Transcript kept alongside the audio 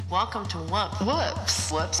Welcome to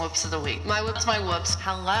Whoops. Whoops of the week. My whoops, my whoops.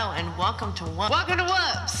 Hello and welcome to Whoops. Welcome to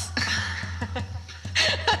Whoops.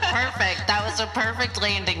 Perfect. That was a perfect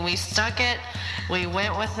landing. We stuck it. We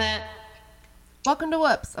went with it. Welcome to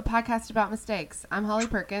Whoops, a podcast about mistakes. I'm Holly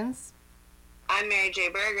Perkins. I'm Mary J.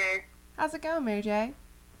 Berger. How's it going, Mary J?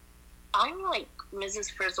 I'm like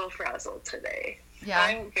Mrs. Frizzle Frazzle today. Yeah.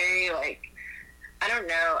 I'm very I don't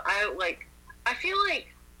know. I feel like,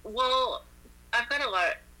 well, I've got a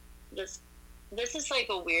lot. This is like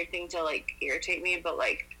a weird thing to like irritate me, but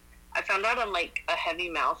like I found out I'm like a heavy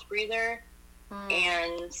mouth breather,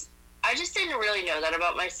 and I just didn't really know that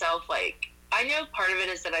about myself. Like I know part of it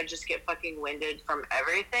is that I just get fucking winded from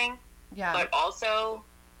everything. Yeah. But also,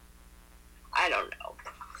 I don't know.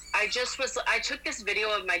 I took this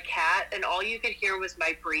video of my cat, and all you could hear was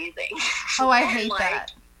my breathing. Oh, I hate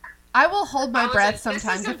that. I will hold my breath like,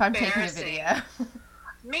 sometimes if I'm taking a video.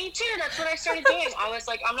 Me too. That's what I started doing. I was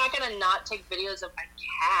like, I'm not going to not take videos of my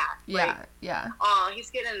cat. Yeah. Oh,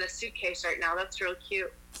 he's getting in the suitcase right now. That's real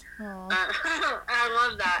cute. I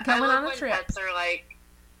love that. Going I love on a when trip. pets are like,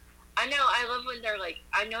 I love when they're like,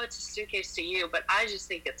 I know it's a suitcase to you, but I just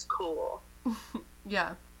think it's cool.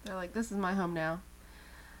 Yeah. They're like, this is my home now.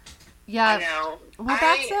 Yeah. I know. Well,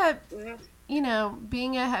 that's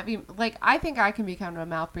being a heavy, like, I think I can be kind of a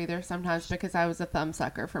mouth breather sometimes because I was a thumb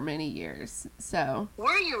sucker for many years, so.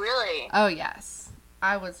 Were you really? Oh, yes.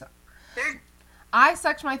 I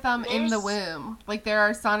sucked my thumb in the womb. Like, there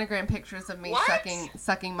are sonogram pictures of me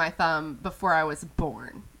sucking my thumb before I was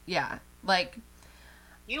born. Yeah. Like.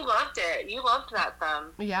 You loved it. You loved that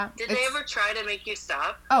thumb. Yeah. Did they ever try to make you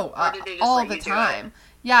stop? Oh, or did they just all let the you time. Do it?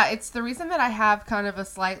 Yeah, it's the reason that I have kind of a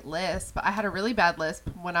slight lisp. I had a really bad lisp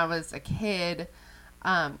when I was a kid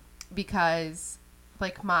because,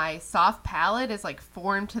 like, my soft palate is, like,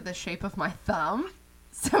 formed to the shape of my thumb.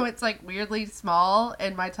 So it's, like, weirdly small,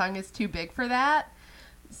 and my tongue is too big for that.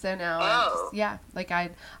 So now,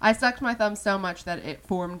 I sucked my thumb so much that it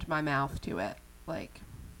formed my mouth to it. Like,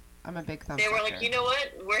 I'm a big thumb They sucker. were like, you know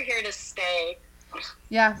what? We're here to stay.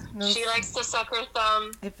 Yeah. She likes to suck her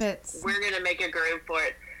thumb. It fits. We're going to make a groove for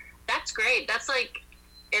it. That's great. That's like,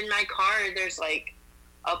 in my car, there's like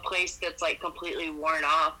a place that's like completely worn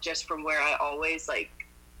off just from where I always like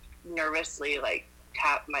nervously like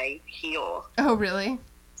tap my heel. Oh, really?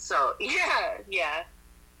 So, yeah.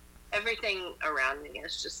 Everything around me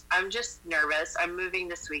is just, I'm just nervous. I'm moving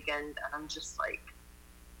this weekend and I'm just like,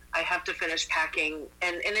 I have to finish packing.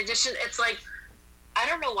 And in addition, it's like, I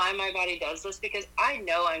don't know why my body does this because I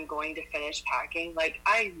know I'm going to finish packing. Like,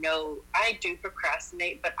 I know I do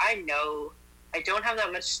procrastinate, but I know I don't have that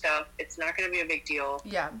much stuff. It's not going to be a big deal.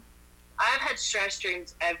 Yeah. I've had stress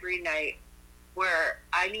dreams every night where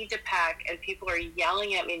I need to pack and people are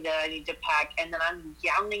yelling at me that I need to pack. And then I'm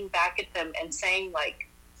yelling back at them and saying like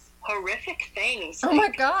horrific things. Oh like, my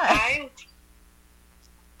God.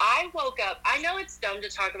 I woke up, I know it's dumb to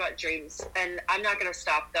talk about dreams, and I'm not going to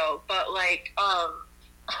stop, though, but, like, I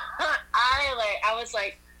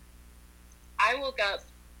woke up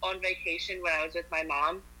on vacation when I was with my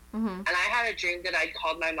mom, and I had a dream that I'd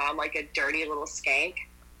called my mom, like, a dirty little skank,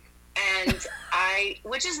 and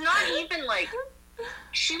which is not even, like,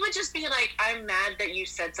 she would just be like, I'm mad that you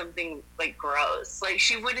said something, like, gross. Like,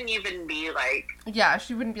 she wouldn't even be, like... Yeah,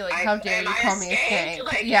 she wouldn't be like, how dare you call me a skank?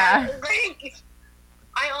 Like, yeah.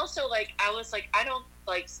 I also, like, I was like, I don't,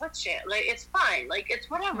 like, slut shit. Like, it's fine. Like, it's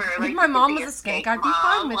whatever. Like, if my mom was a skank, I'd be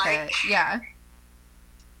fine with it. Yeah.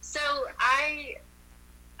 So, I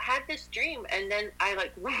had this dream, and then I,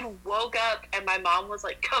 like, woke up, and my mom was,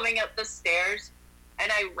 like, coming up the stairs,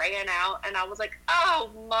 and I ran out, and I was like, oh,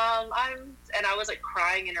 Mom, and I was, like,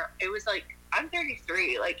 crying, and it was, like, I'm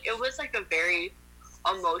 33. Like, it was, like, a very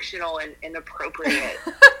emotional and inappropriate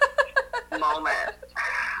moment.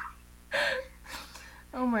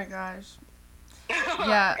 Oh my gosh.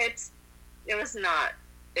 Yeah. It was not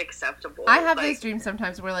acceptable. I have those dreams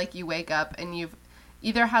sometimes where like you wake up and you've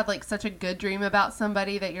either had like such a good dream about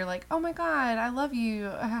somebody that you're like, oh my God, I love you.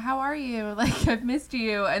 How are you? Like I've missed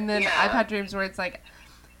you. And then I've had dreams where it's like,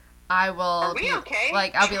 Are we okay?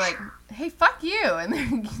 Like, I'll be like, hey, fuck you. And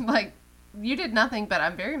then like, you did nothing, but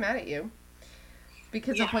I'm very mad at you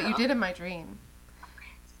because of what you did in my dream.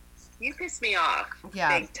 You pissed me off.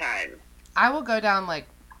 Yeah. Big time. I will go down, like,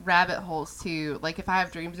 rabbit holes, too. Like, if I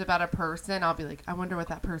have dreams about a person, I'll be like, I wonder what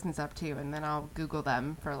that person's up to. And then I'll Google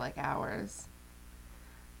them for, like, hours.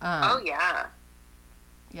 Oh, yeah.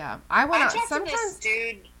 Yeah. I want to... Sometimes... This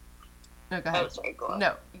dude... No, go ahead. Oh, sorry, go on.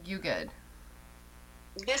 No, you good.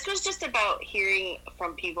 This was just about hearing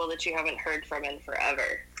from people that you haven't heard from in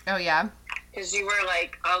forever. Oh, yeah? Because you were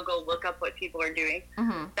like, I'll go look up what people are doing.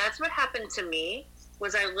 Mm-hmm. That's what happened to me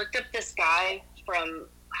was I looked up this guy from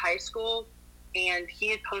high school, and he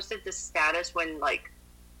had posted this status when, like,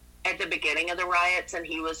 at the beginning of the riots, and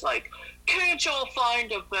he was like, can't y'all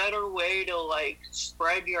find a better way to, like,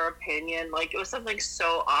 spread your opinion? Like, it was something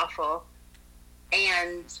so awful.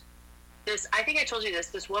 And this, I think I told you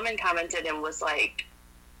this woman commented and was like,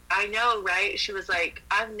 I know, right? She was like,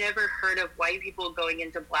 I've never heard of white people going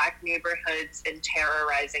into black neighborhoods and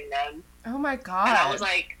terrorizing them. Oh my God. And I was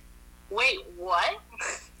like, wait, what?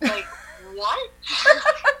 Like, what?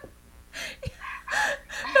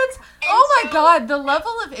 Oh my God, the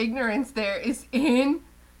level of ignorance there is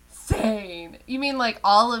insane. You mean like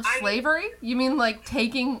all of slavery? You mean like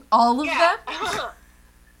taking all of them?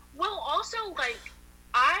 Well, also, like,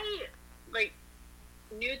 I, like,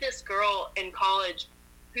 knew this girl in college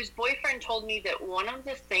whose boyfriend told me that one of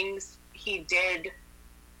the things he did,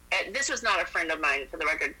 and this was not a friend of mine for the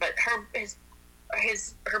record, but her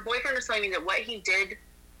boyfriend was telling me that what he did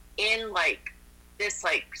in, like, this,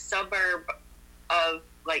 like, suburb of,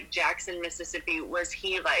 like, Jackson, Mississippi, was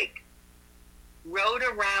he, like, rode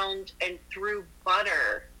around and threw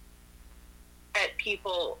butter at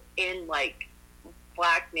people in, like,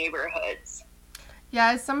 black neighborhoods.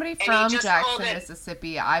 Yeah, as somebody from Jackson,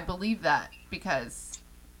 Mississippi, I believe that because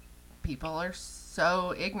people are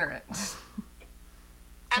so ignorant.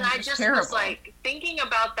 And I just was like thinking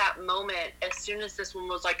about that moment as soon as this one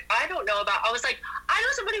was like, I was like, I know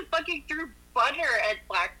somebody who fucking threw butter at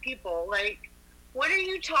black people. Like, what are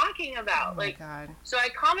you talking about? Oh my God. So I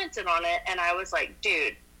commented on it and I was like,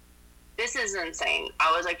 dude, this is insane.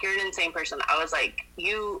 I was like, you're an insane person. I was like,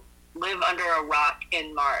 you live under a rock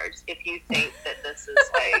in Mars if you think that this is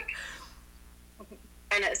like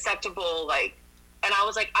an acceptable, like, and I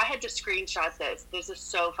was like, I had to screenshot this. This is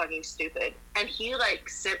so fucking stupid. And he, like,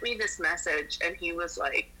 sent me this message, and he was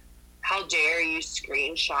like, how dare you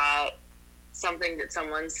screenshot something that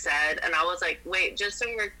someone said? And I was like, wait, just so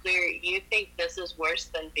we're clear, you think this is worse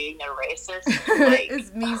than being a racist? Like,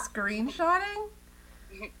 is me screenshotting?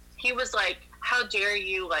 He was like, how dare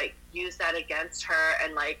you, like, use that against her?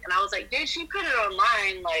 And, like, and I was like, dude, she put it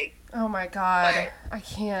online, like. Oh my God. I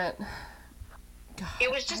can't. God,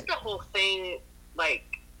 it was just the whole thing.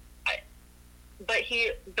 Like,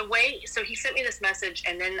 so he sent me this message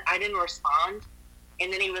and then I didn't respond.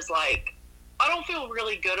 And then he was like, I don't feel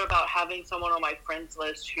really good about having someone on my friends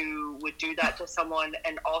list who would do that to someone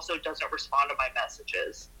and also doesn't respond to my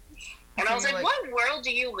messages. And I was like, what world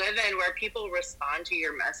do you live in where people respond to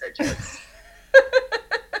your messages?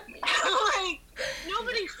 Like,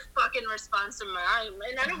 nobody fucking responds to mine.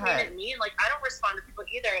 And I don't mean it mean. Like, I don't respond to people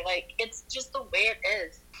either. Like, it's just the way it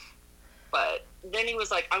is. But then he was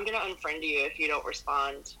like, I'm going to unfriend you if you don't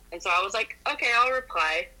respond. And so I was like, okay, I'll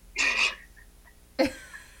reply.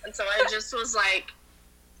 And so I just was like,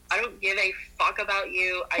 I don't give a fuck about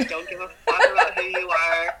you. I don't give a fuck about who you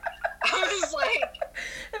are. I was like...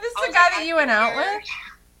 Is this the guy that you went out with?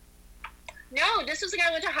 No, this was the guy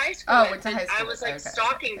I went to high school with. Oh, went to high school. I was, like,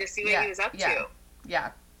 stalking to see what he was up to.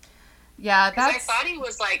 Yeah. Yeah, because I thought he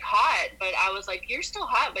was, like, hot, but I was like, you're still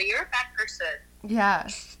hot, but you're a bad person. Yeah.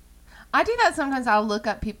 I do that sometimes. I'll look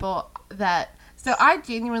up people that... So I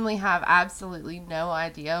genuinely have absolutely no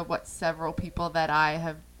idea what several people that I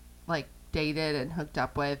have, like, dated and hooked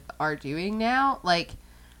up with are doing now. Like,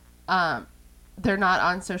 they're not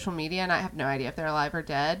on social media, and I have no idea if they're alive or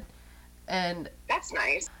dead. And... That's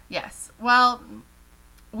nice. Yes. Well,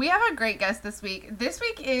 we have a great guest this week. This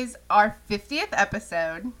week is our 50th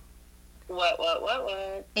episode.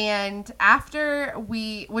 What? And after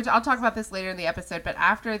which I'll talk about this later in the episode, but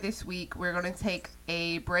after this week, we're going to take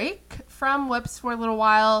a break from Whips for a little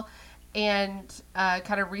while and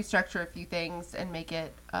kind of restructure a few things and make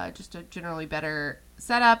it just a generally better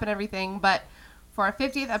setup and everything. But for our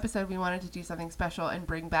 50th episode, we wanted to do something special and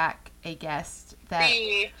bring back a guest that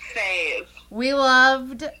we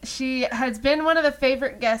loved. She has been one of the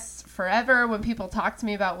favorite guests forever. When people talk to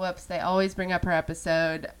me about Whips, they always bring up her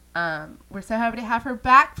episode. We're so happy to have her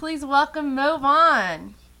back. Please welcome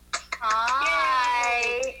Vaughn.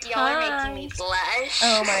 Hi. Y'all are making me blush.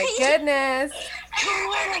 Oh my goodness.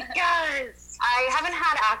 Oh my gosh. I haven't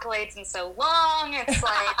had accolades in so long. It's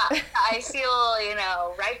like, I feel,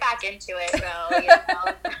 right back into it. So,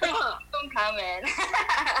 I'm coming.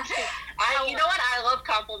 You know what? I love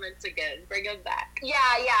compliments again. Bring them back. Yeah.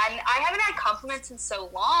 And I haven't had compliments in so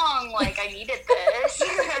long. Like, I needed this.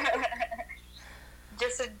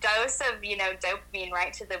 Just a dose of, dopamine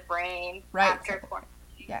right to the brain after quarantine.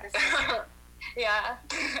 Yes. Yeah.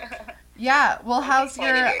 Yeah. Well, how's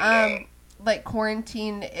your like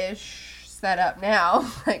quarantine-ish setup now?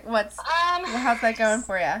 Like, how's that going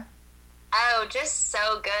for you? Oh, just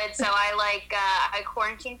so good. So I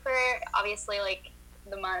quarantined for obviously like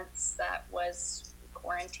the months that was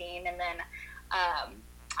quarantine, and then I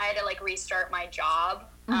had to like restart my job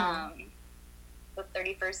the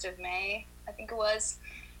 31st of May, I think it was.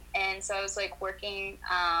 And so I was like working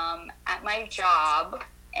at my job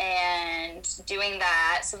and doing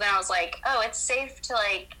that. So then I was like, oh, it's safe to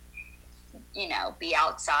like, you know, be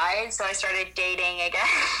outside. So I started dating again.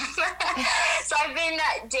 So I've been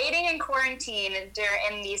dating in quarantine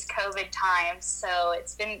in these COVID times. So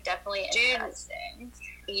it's been definitely interesting.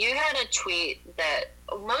 You had a tweet that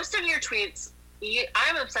most of your tweets,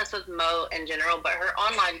 I'm obsessed with Mo in general, but her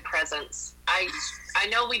online presence, I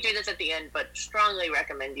know we do this at the end, but strongly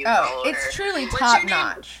recommend you follow her. It's truly top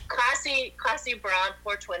notch. Classy Broad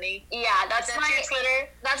 420. Yeah, that's my Twitter.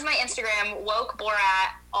 That's my Instagram. Woke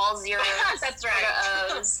Borat, all zeros. That's right.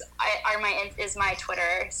 O's is my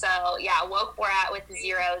Twitter. So yeah, Woke Borat with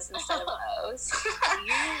zeros instead of O's.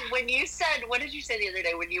 When you said, what did you say the other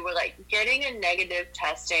day? When you were like getting a negative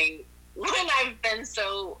testing, when I've been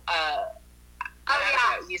so.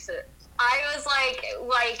 You said. I was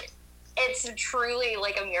like. It's truly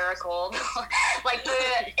like a miracle. Like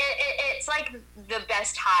it's like the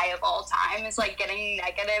best high of all time. It's like getting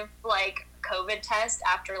negative like COVID test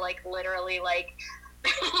after like literally like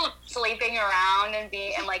sleeping around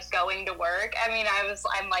and like going to work. I mean,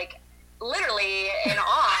 I'm like literally in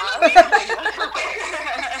awe.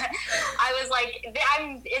 I was like,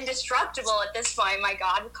 I'm indestructible at this point. My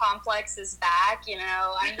God complex is back, you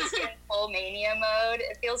know. I'm just in full mania mode.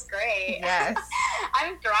 It feels great. Yes.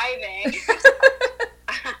 I'm thriving.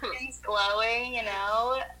 Skin's glowing, you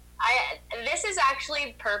know. This is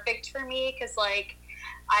actually perfect for me because like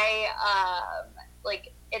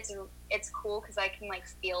it's cool because I can like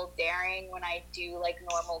feel daring when I do like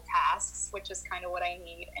normal tasks, which is kind of what I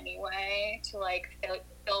need anyway to like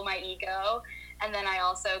fill my ego. And then I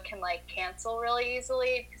also can like cancel really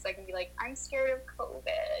easily because I can be like, I'm scared of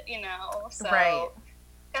COVID, you know. So right.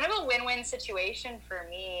 Kind of a win-win situation for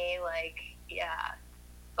me. Like, yeah.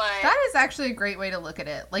 But that is actually a great way to look at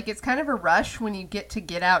it. Like, it's kind of a rush when you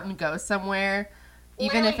get out and go somewhere.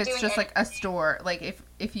 Even if it's just, like, a store. Like,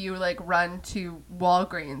 if you, like, run to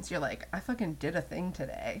Walgreens, you're like, I fucking did a thing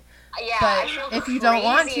today. Yeah, but if you don't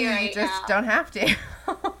want to, you just don't have to.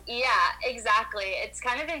 Yeah, exactly. It's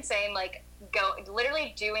kind of insane, like,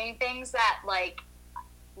 literally doing things that, like,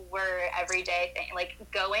 were everyday thing. Like,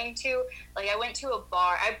 going to, like, I went to a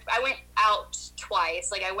bar. I went out twice.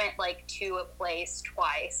 Like, I went, like, to a place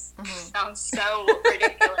twice. Sounds so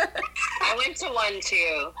ridiculous. I went to one,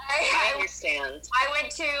 too. I understand. I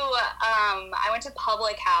went to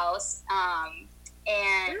Public House, and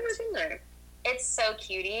I was in there. It's so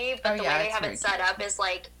cutie, but the way they have it set up is,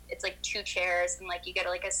 like, it's, like, 2 chairs, and, like, you get,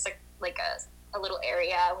 like, a little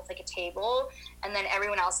area with like a table, and then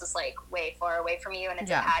everyone else is like way far away from you, and it's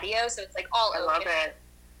a patio, so it's like all open. I love it.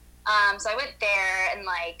 So I went there, and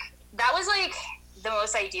like that was like the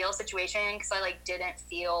most ideal situation because I like didn't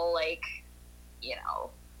feel like, you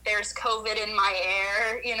know, there's COVID in my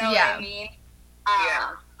air, you know what I mean?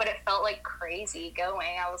 But it felt like crazy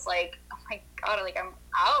going. I was like, oh my God, like I'm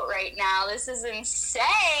out right now. This is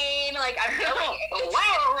insane. Like I'm going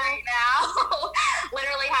away right now.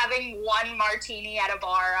 Literally having one martini at a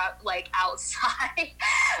bar, like outside,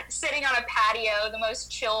 sitting on a patio, the most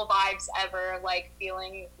chill vibes ever, like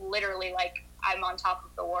feeling literally like I'm on top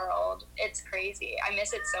of the world. It's crazy. I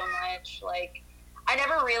miss it so much. Like, I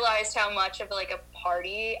never realized how much of like a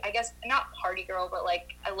party, I guess not party girl, but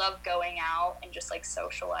like I love going out and just like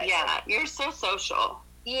socializing. Yeah, you're so social.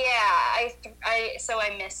 Yeah, so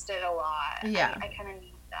I missed it a lot. Yeah, I kind of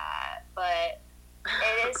need that, but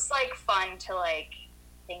it is like fun to like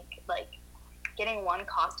think like getting one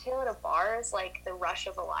cocktail at a bar is like the rush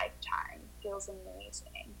of a lifetime. Feels amazing.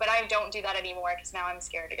 But I don't do that anymore because now I'm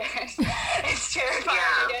scared again. It's terrifying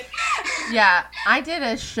again. Yeah, I did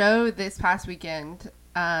a show this past weekend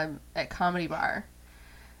at Comedy Bar.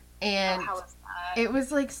 And how was that? It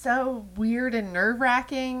was like so weird and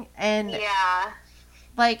nerve-wracking. And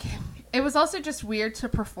like, it was also just weird to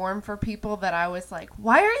perform for people that I was like,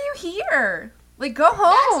 why are you here? Like, go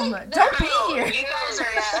home. Don't be here. You guys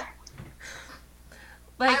are,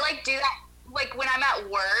 like, I like do that. Like, when I'm at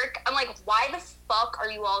work, I'm like, why the fuck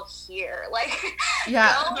are you all here? Like, go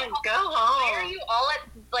home. Why are you all at,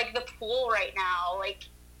 like, the pool right now? Like,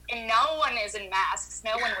 and no one is in masks.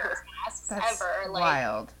 No one wears masks ever. Like,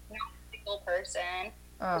 wild. No single person.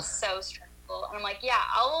 It's so stressful. And I'm like, yeah,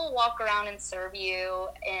 I'll walk around and serve you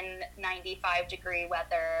in 95-degree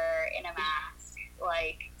weather in a mask.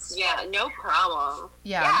 like. Yeah, no problem.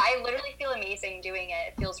 Yeah, I literally feel amazing doing it.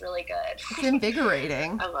 It feels really good. It's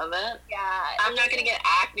invigorating. I love it. Yeah. I'm not gonna get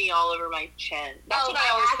acne all over my chin. That's what I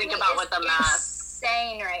always think about with the mask.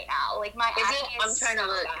 Insane right now. Like my acne is so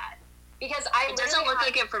bad. Because it doesn't look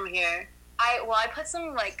like it from here. I put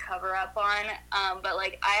some like cover up on, but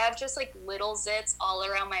like I have just like little zits all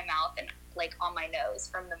around my mouth and like on my nose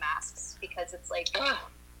from the masks because it's like.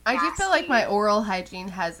 I do feel like my oral hygiene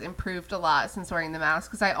has improved a lot since wearing the mask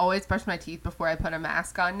because I always brush my teeth before I put a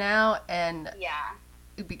mask on now, and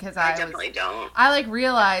because I definitely don't. I like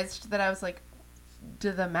realized that I was like,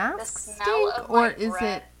 do the masks stink or is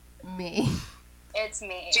it me? It's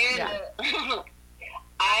me, dude. Yeah.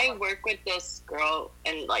 I work with this girl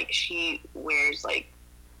and like she wears like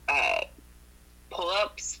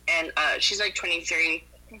pull-ups and she's like 23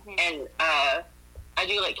 and I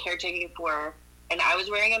do like caretaking for her. And I was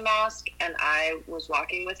wearing a mask, and I was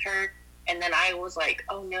walking with her, and then I was like,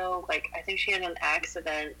 oh no, like, I think she had an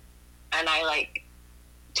accident, and I, like,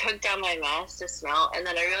 took down my mask to smell, and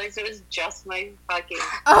then I realized it was just my fucking...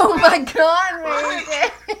 Oh my god, Mary J.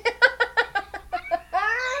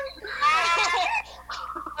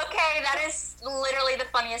 Okay, that is literally the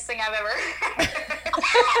funniest thing I've ever heard.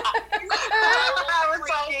 That was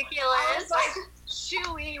ridiculous. I was like,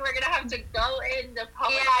 shooey, we're gonna have to go in the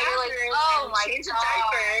public bathroom and change the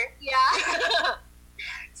diaper. Yeah.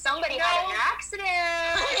 Somebody had an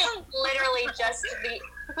accident. Literally just the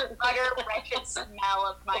utter wretched smell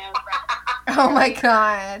of my own breath. Oh my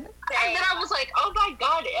god. And then I was like, oh my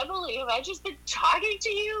god, Emily, have I just been talking to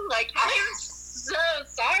you? Like, I am so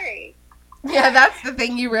sorry. Yeah, that's the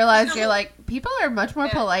thing you realize. You're like, people are much more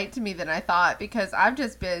polite to me than I thought because I've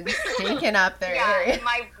just been stinking up their area.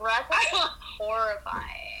 My breath is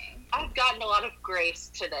horrifying. I've gotten a lot of grace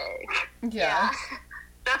today. Yeah.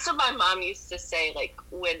 That's what my mom used to say, like,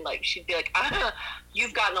 when, like, she'd be like,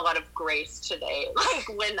 you've gotten a lot of grace today. Like,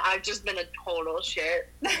 when I've just been a total shit.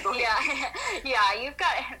 Yeah, you've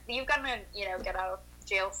gotten a, get out of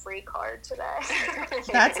jail-free card today.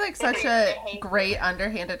 That's like such a great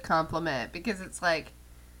underhanded compliment because it's like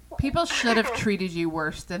people should have treated you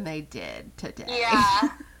worse than they did today. Yeah.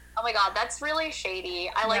 Oh my god, that's really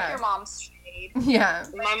shady. I like your mom's shade. Yeah.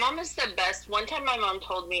 My mom is the best. One time my mom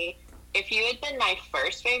told me, if you had been my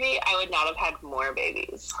first baby, I would not have had more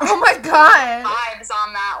babies. Oh my god. Vibes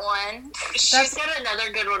on that one. She's got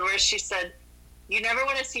another good one where she said, you never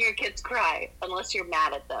want to see your kids cry unless you're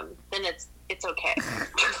mad at them. Then it's okay.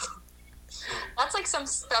 That's like some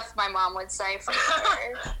stuff my mom would say for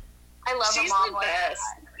sure. I love a mom like that.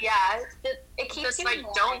 Yeah, it keeps you like,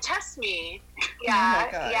 don't test me.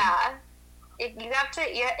 Yeah, yeah.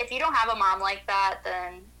 If you don't have a mom like that,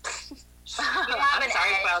 then you have I'm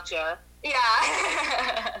sorry about you.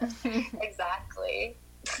 Yeah, exactly.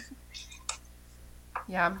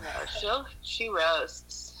 Yeah. No, she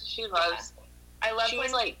roasts. She loves. I love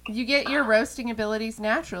when like you get your roasting abilities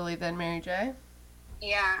naturally, then, Mary J.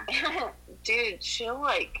 Yeah. Dude,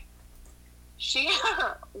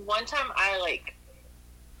 one time I like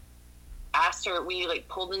asked her, we like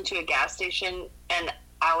pulled into a gas station and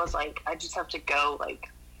I was like, I just have to go like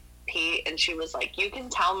pee, and she was like, you can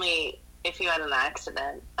tell me if you had an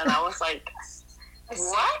accident, and I was like,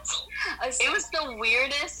 what? It was the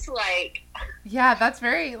weirdest, like. Yeah, that's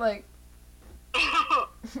very like.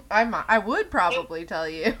 I would probably tell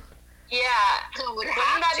you. Yeah. Wouldn't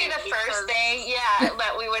that be the first thing,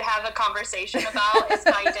 that we would have a conversation about if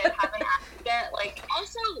I did have an accident? Like,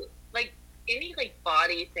 also, like, any, like,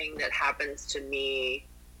 body thing that happens to me,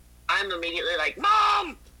 I'm immediately like,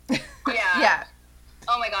 Mom! Yeah.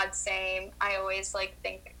 Oh my god, same. I always, like,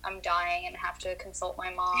 think I'm dying and have to consult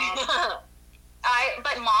my mom.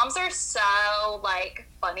 But moms are so, like,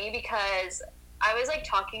 funny because I was, like,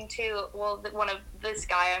 talking to, one of this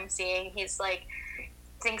guy I'm seeing, he's, like,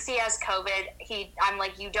 thinks he has COVID. I'm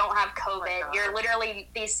like, you don't have COVID. You're literally,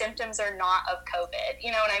 these symptoms are not of COVID.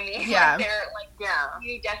 You know what I mean? Yeah. Like, they're, like,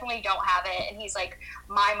 you definitely don't have it. And he's like,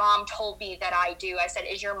 my mom told me that I do. I said,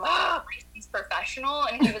 is your mom a licensed professional?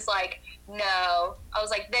 And he was like, no. I was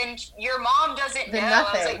like, then your mom doesn't know.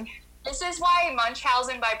 Nothing. I was like, this is why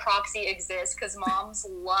Munchausen by proxy exists, because moms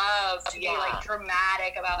love to be, like,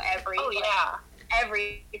 dramatic about everything.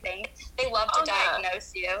 Everything. They love to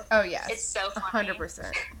diagnose you. Oh, yeah. It's so funny.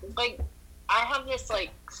 100%. Like, I have this, like,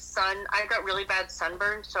 I got really bad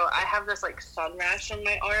sunburn, so I have this, like, sun rash on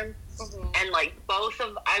my arm. Mm-hmm. And, like,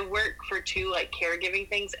 I work for 2, like, caregiving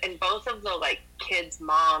things, and both of the, like, kids'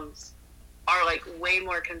 moms are, like, way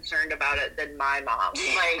more concerned about it than my mom.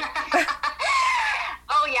 Like...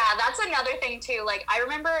 Oh, yeah, that's another thing, too. Like, I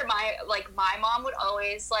remember my mom would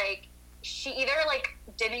always, like, she either like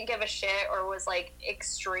didn't give a shit or was like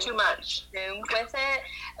extremely too much consumed with it.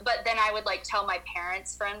 But then I would like tell my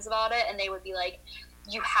parents' friends about it, and they would be like,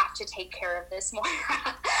 "You have to take care of this more."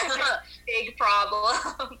 Big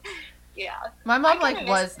problem. Yeah. My mom like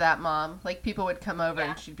was that mom. Like people would come over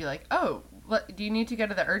and she'd be like, "Oh, do you need to go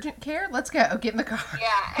to the urgent care? Let's go. Get in the car."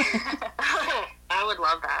 Yeah. I would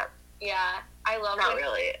love that. Yeah, I love. Not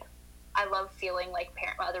really. I love feeling like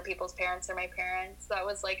other people's parents are my parents. That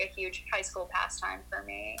was like a huge high school pastime for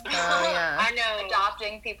me. Oh yeah. I know.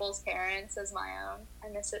 Adopting people's parents as my own. I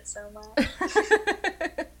miss it so much.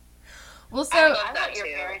 Well, so I love your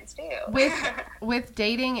parents too. with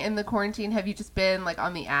dating in the quarantine, have you just been like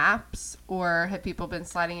on the apps, or have people been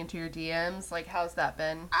sliding into your DMs? Like, how's that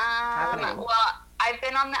been happening? Well, I've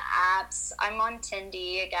been on the apps. I'm on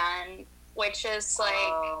Tindy again, which is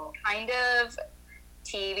like kind of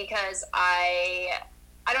tea because I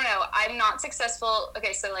don't know. I'm not successful.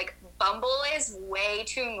 Okay, so like Bumble is way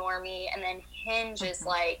too normie, and then Hinge is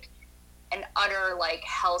like an utter like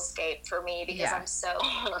hellscape for me because I'm so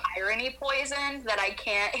irony poisoned that I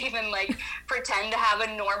can't even like pretend to have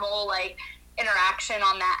a normal like interaction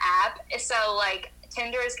on that app. So like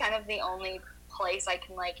Tinder is kind of the only place I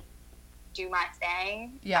can like do my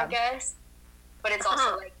thing, I guess. But it's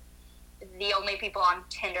also like the only people on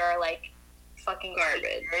Tinder are like fucking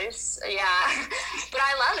garbage. Yeah. But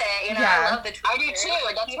I love it, you know, I love the Twitter. I do too,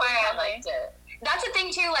 that's why I liked it. That's the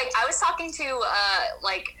thing too, like I was talking to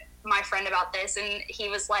like my friend about this, and he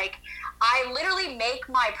was like, I literally make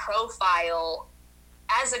my profile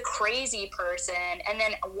as a crazy person and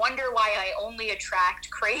then wonder why I only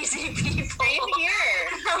attract crazy people. Same here.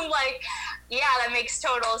 I'm like, yeah, that makes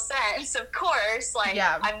total sense. Of course, like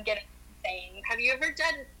I'm getting insane. Have you ever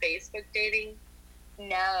done Facebook dating?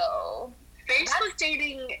 No. Facebook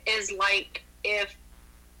dating is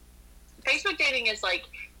like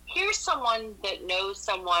here's someone that knows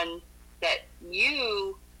someone that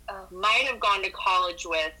you might have gone to college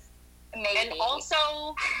with. Maybe. And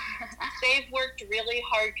also, they've worked really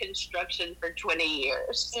hard construction for 20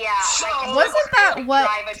 years. Yeah. So, wasn't that what...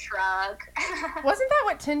 Drive a truck. Wasn't that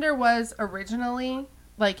what Tinder was originally?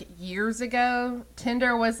 Like, years ago?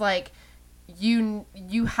 Tinder was like, you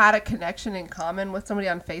had a connection in common with somebody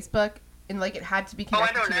on Facebook, and like, it had to be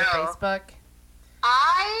connected to your Facebook.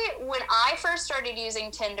 When I first started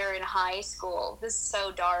using Tinder in high school, this is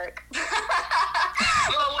so dark.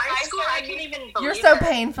 I can't even believe You're so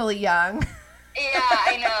painfully young. Yeah,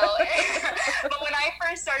 I know. But when I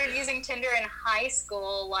first started using Tinder in high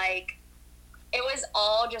school, like, it was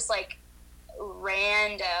all just like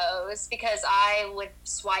randos because I would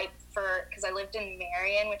swipe because I lived in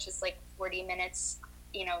Marion, which is like 40 minutes,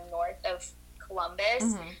 you know, north of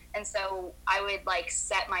Columbus, and so I would like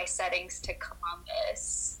set my settings to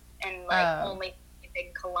Columbus and like only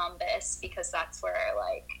in Columbus because that's where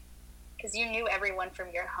like, because you knew everyone from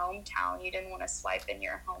your hometown, you didn't want to swipe in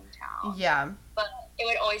your hometown. Yeah, but it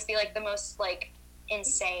would always be like the most like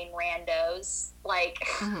insane randos, like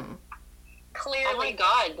clearly. Oh my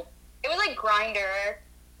god, it was like Grindr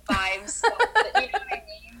vibes. You know what I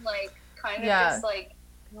mean? Like kind of just like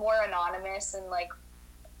more anonymous and like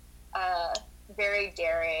very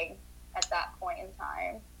daring at that point in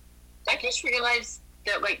time. I just realized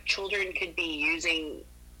that like children could be using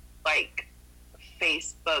like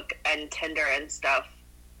Facebook and Tinder and stuff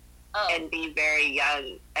and be very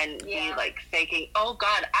young and be like faking. Oh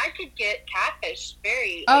god, I could get catfish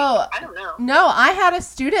very I don't know. No, I had a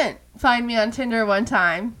student find me on Tinder one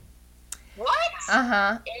time. What?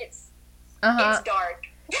 It's dark.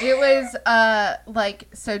 It was like,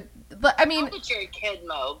 so I mean, not that you're a kid,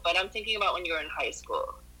 Mo, but I'm thinking about when you were in high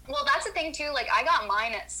school. Well, that's the thing too. Like, I got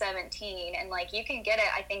mine at 17, and like you can get it,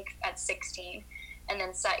 I think, at 16, and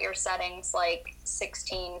then set your settings like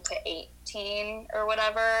 16 to 18 or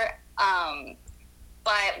whatever.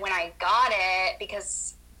 But when I got it,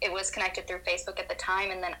 because it was connected through Facebook at the time,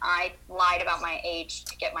 and then I lied about my age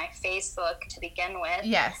to get my Facebook to begin with.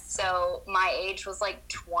 Yes. So my age was like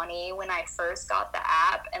 20 when I first got the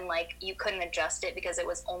app, and like you couldn't adjust it because it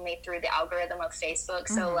was only through the algorithm of Facebook.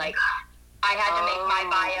 So like I had to make my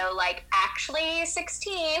bio like actually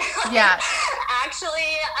 16. Yeah.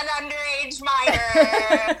 Actually an underage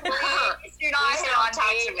minor. Please do not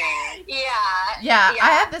talk to me. Yeah. I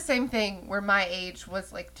had the same thing where my age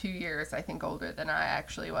was like 2 years, I think, older than I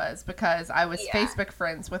actually was because I was Facebook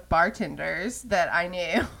friends with bartenders that I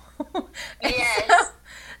knew. Yes.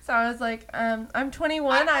 So I was like, I'm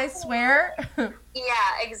 21, I swear. Yeah,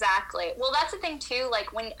 exactly. Well, that's the thing too.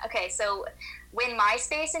 Like when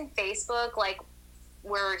MySpace and Facebook like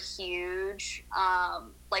were huge,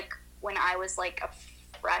 like when I was like a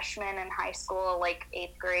freshman in high school, like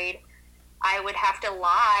 8th grade, I would have to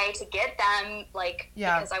lie to get them, like,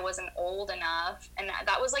 because I wasn't old enough. And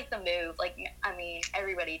that was, like, the move. Like, I mean,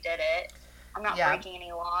 everybody did it. I'm not breaking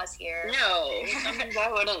any laws here. No. I mean,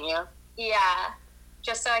 why wouldn't you? Yeah.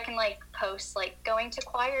 Just so I can, like, post, like, going to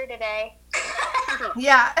choir today.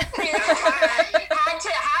 Yeah.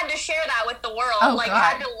 had to share that with the world. Oh, like, God.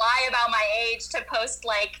 had to lie about my age to post,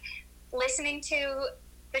 like, listening to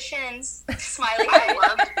the Shins, smiley face. I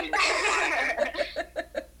loved being choir.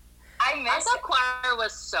 I thought choir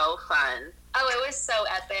was so fun. Oh, it was so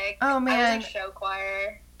epic. Oh, man. I was in show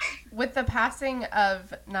choir. With the passing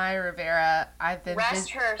of Naya Rivera, I've been... Rest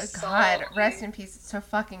her soul. God, rest in peace. It's so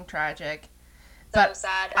fucking tragic. So but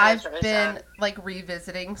sad. I've been like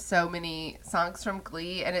revisiting so many songs from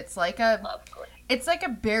Glee, and it's like a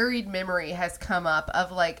buried memory has come up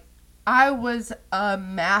of like I was a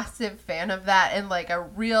massive fan of that and like a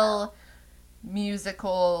real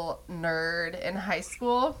musical nerd in high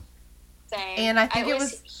school. Same. And I think it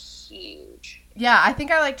was huge. Yeah, I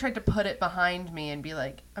think I like tried to put it behind me and be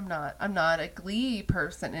like, I'm not a Glee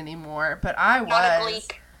person anymore, but I was. Not a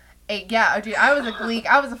Gleek. Dude, I was a Gleek.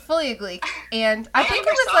 I was fully a Gleek. And I think it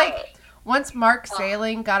was like, once Mark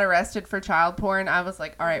Salling got arrested for child porn, I was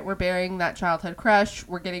like, all right, we're burying that childhood crush.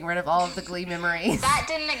 We're getting rid of all of the Glee memories. That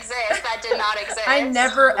didn't exist. That did not exist. I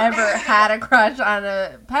never, ever had a crush on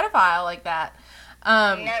a pedophile like that.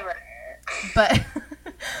 Never. But...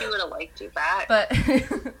 He would have liked you back. But,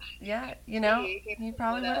 yeah, you know, he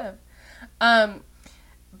probably would have.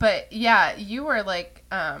 But, yeah, you were like...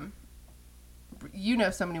 you know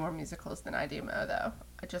so many more musicals than I do, Mo, though.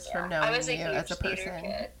 Just from knowing you as a person.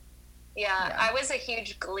 Kid. Yeah, I was a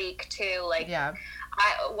huge Gleek, too. Like, yeah.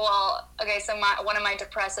 So one of my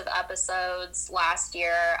depressive episodes last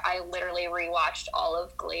year, I literally rewatched all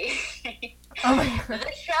of Glee. Oh, my God.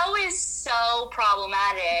 The show is so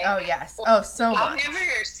problematic. Oh, yes. Oh, so much. I've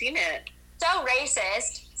never seen it. So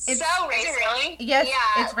racist. Is it really? Yes,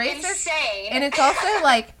 yeah, it's racist. Insane. And it's also,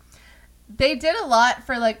 like... They did a lot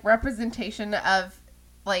for, like, representation of,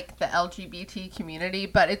 like, the LGBT community,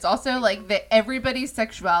 but it's also, like, that everybody's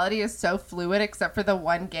sexuality is so fluid except for the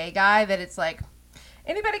one gay guy that it's, like,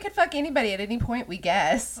 anybody could fuck anybody at any point, we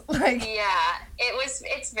guess. Like, yeah,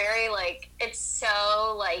 it's very, like, it's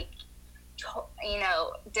so, like, you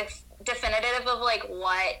know, definitive of, like,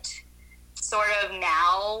 what sort of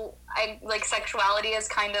now, sexuality is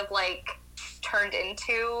kind of, like... turned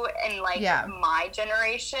into in like my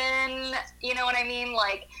generation, you know what I mean?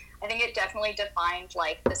 Like, I think it definitely defined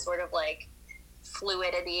like the sort of like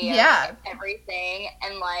fluidity of everything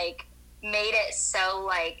and like made it so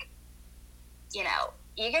like, you know,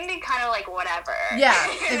 you can be kind of like whatever. Yeah,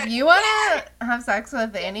 if you want to have sex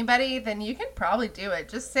with anybody, then you can probably do it.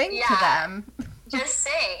 Just sing to them. Just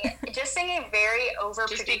sing. Just singing very overproduced.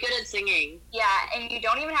 Just be good at singing. Yeah, and you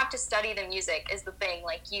don't even have to study the music is the thing.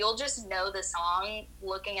 Like, you'll just know the song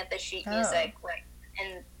looking at the sheet music, like,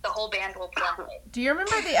 and the whole band will play. Do you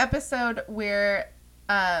remember the episode where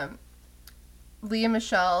Leah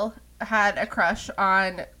Michele had a crush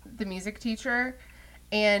on the music teacher?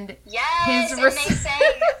 And yes, and they sang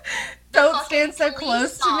Don't Stand So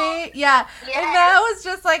Close to Me. Yeah. Yes. And that was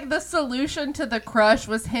just like the solution to the crush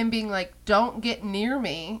was him being like, don't get near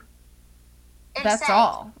me. Insane. That's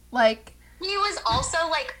all. Like, he was also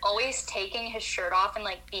like always taking his shirt off and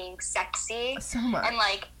like being sexy. So much. And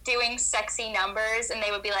like doing sexy numbers, and they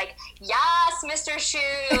would be like, yes, Mr. Shoe,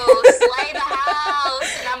 slay the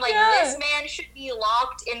house. And I'm like, this man should be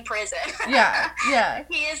locked in prison. Yeah.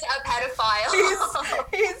 He is a pedophile.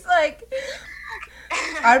 He's like,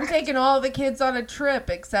 I'm taking all the kids on a trip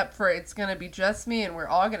except for it's going to be just me and we're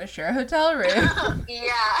all going to share a hotel room.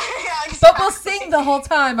 Yeah, exactly. But we'll sing the whole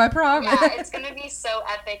time, I promise. Yeah, it's going to be so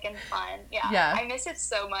epic and fun. Yeah. I miss it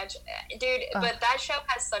so much. Dude, but that show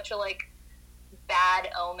has such a, like, bad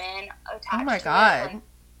omen attached to it. Oh, my God. Like,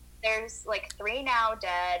 there's, like, 3 now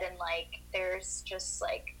dead, and, like, there's just,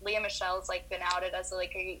 like, Leah Michelle's, like, been outed as,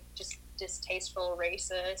 like, a just distasteful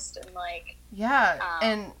racist, and, like... Yeah,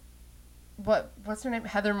 and... What's her name?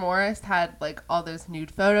 Heather Morris had like all those nude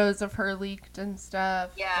photos of her leaked and stuff.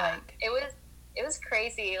 Yeah, like, it was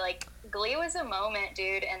crazy. Like, Glee was a moment,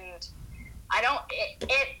 dude, and I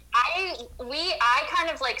kind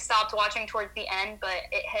of like stopped watching towards the end, but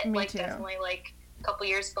it hit me like too. Definitely like a couple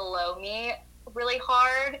years below me really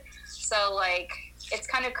hard. So like it's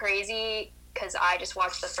kind of crazy because I just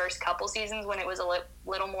watched the first couple seasons when it was a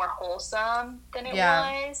little more wholesome than it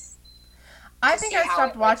was. I think I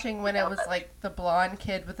stopped watching when it was, like, the blonde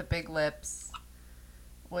kid with the big lips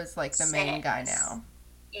was, like, the main guy now.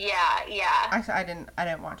 Yeah. Actually, I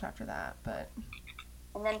didn't watch after that, but...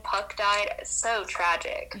 And then Puck died. So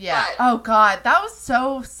tragic. Yeah. But oh, God. That was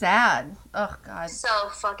so sad. Oh, God. so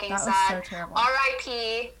fucking that sad. That was so terrible.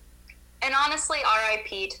 R.I.P. And honestly,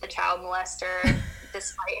 R.I.P. to the child molester,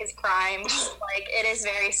 despite his crimes. Like, it is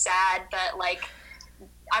very sad that, like,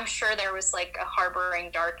 I'm sure there was, like, a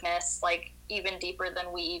harboring darkness, like, even deeper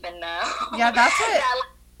than we even know. Yeah, that's what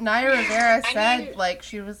Naya Rivera said. Like,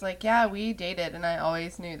 she was like, yeah, we dated, and I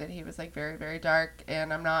always knew that he was, like, very, very dark,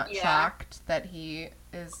 and I'm not shocked that he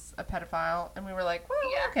is a pedophile. And we were like, well,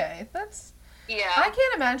 okay, that's... Yeah. I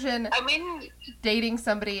can't imagine dating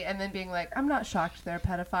somebody and then being like, I'm not shocked they're a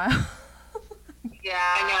pedophile. Yeah.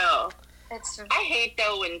 I know. I hate,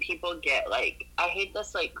 though, when people get, like... I hate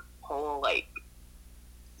this, like, whole, like,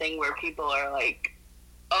 thing where people are like,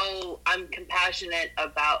 oh, I'm compassionate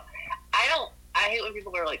about... I hate when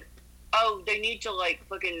people are like, oh, they need to, like,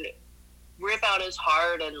 fucking rip out his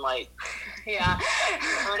heart and, like... Yeah.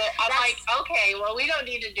 hurt it. I'm like, okay, well, we don't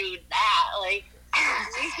need to do that. Like,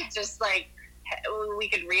 we could just, like... We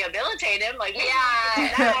could rehabilitate him, like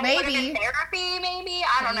maybe put him in therapy. Maybe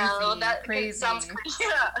I don't know. That sounds crazy.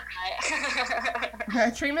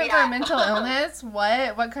 Treatment for mental illness.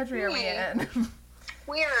 What country are we in?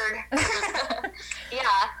 Weird.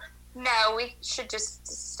 Yeah. No, we should just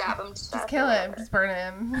stab him. Just kill him. Just burn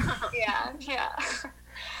him. Yeah.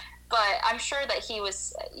 But I'm sure that he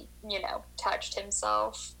was, touched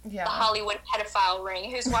himself. Yeah. The Hollywood pedophile ring.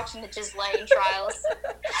 Who's watching the Ghislaine trials?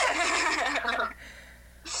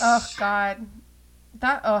 Oh, God.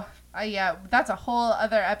 That's a whole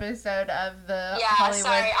other episode of the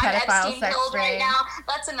Hollywood pedophile sex ring. Right now.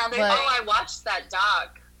 That's another thing. Oh, I watched that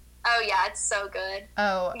doc. Oh, yeah, it's so good.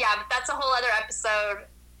 Oh. Yeah, but that's a whole other episode.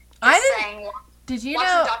 Did you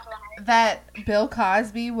know that Bill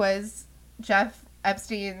Cosby was Jeff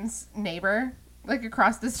Epstein's neighbor, like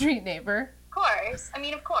across the street neighbor? Of course. I'm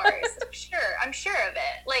sure of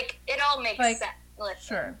it. Like, it all makes sense. Listen,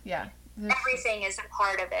 sure, yeah. Everything is a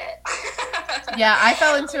part of it. Yeah, I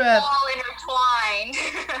fell into all intertwined.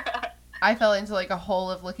 I fell into like a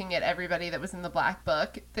hole of looking at everybody that was in the Black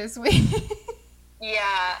Book this week.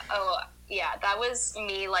 Yeah. Oh, yeah. That was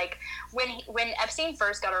me. Like when Epstein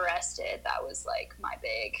first got arrested, that was like my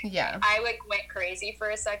big. Yeah. I like went crazy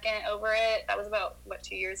for a second over it. That was about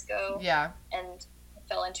 2 years ago. Yeah. And I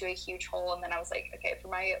fell into a huge hole, and then I was like, okay, for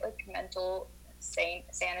my like mental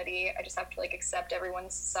sanity, I just have to like accept everyone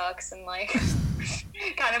sucks and like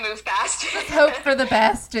kind of move past it. Hope for the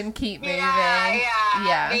best and keep moving.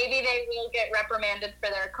 Yeah. Maybe they will get reprimanded for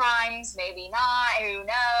their crimes. Maybe not. Who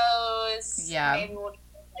knows? Yeah. Maybe we'll be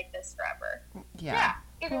like this forever. Yeah.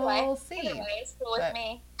 Either way. We'll see. Either way, it's cool with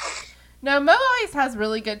me. No, Mo always has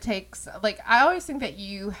really good takes. Like, I always think that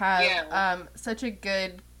you have such a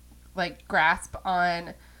good like grasp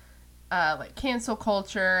on like cancel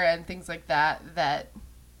culture and things like that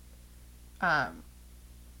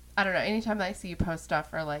I don't know, anytime that I see you post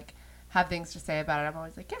stuff or like have things to say about it, I'm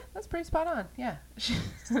always like, yeah, that's pretty spot on. Yeah.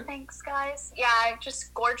 Thanks, guys. Yeah,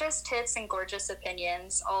 just gorgeous tits and gorgeous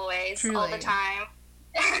opinions always. Truly. All the time.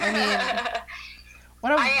 I mean,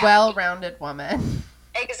 what a well-rounded woman.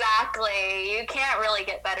 Exactly. You can't really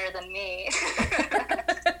get better than me.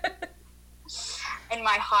 And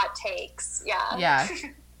my hot takes. Yeah.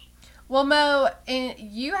 Well, Mo,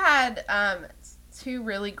 you had two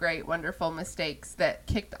really great, wonderful mistakes that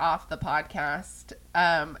kicked off the podcast.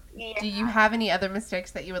 Do you have any other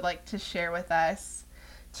mistakes that you would like to share with us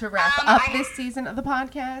to wrap up this season of the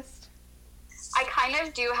podcast? I kind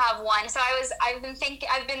of do have one. So I've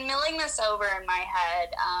been milling this over in my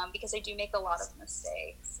head because I do make a lot of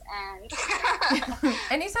mistakes, and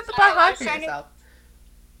and you set the bar high for yourself.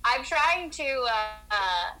 I'm trying to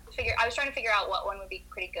figure out what one would be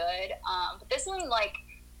pretty good. But this one's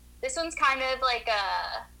kind of like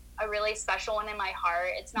a really special one in my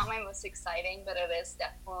heart. It's not my most exciting, but it is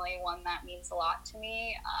definitely one that means a lot to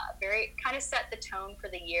me. Very kind of set the tone for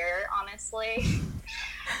the year, honestly.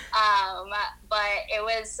 But it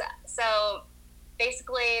was, so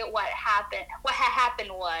basically what happened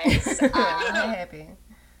was, happy.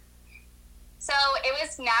 So it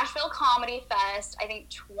was Nashville Comedy Fest, I think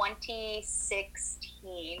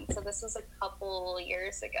 2016. So this was a couple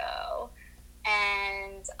years ago.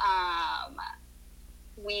 And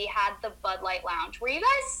we had the Bud Light Lounge. Were you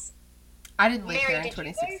guys? I didn't leave there in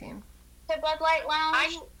 2016. To Bud Light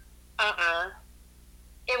Lounge?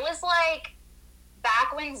 It was like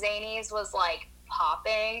back when Zanies was like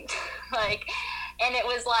popping, like, and it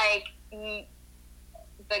was like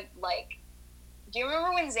do you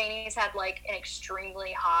remember when Zanies had like an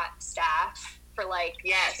extremely hot staff for like 2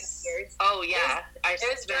 years? Oh yeah, I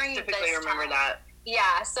specifically remember that.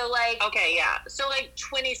 Yeah, so like... Okay, yeah. So like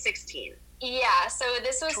 2016. Yeah, so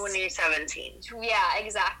this was 2017. Yeah,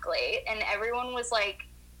 exactly. And everyone was like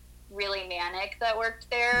really manic that worked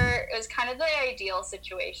there. It was kind of the ideal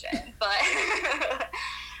situation, but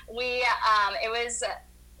it was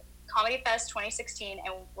Comedy Fest 2016,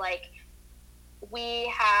 and like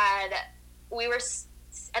we were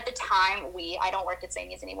at the time, I don't work at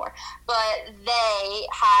Zanies anymore, but they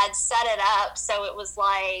had set it up so it was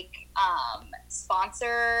like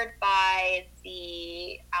sponsored by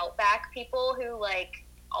the Outback people who like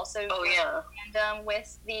also random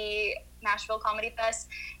with the Nashville Comedy Fest,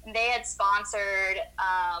 and they had sponsored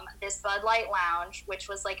this Bud Light Lounge, which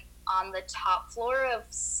was like on the top floor of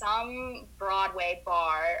some Broadway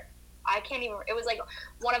bar. I can't even. It was like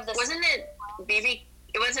one of the. Wasn't it BB?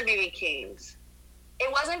 It wasn't BB King's.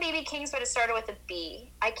 It wasn't BB King's, but it started with a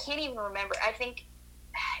B. I can't even remember. I think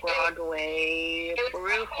Broadway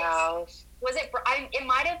Brew House. Was it? It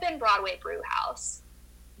might have been Broadway Brew House,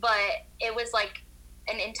 but it was like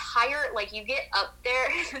an entire, like, you get up there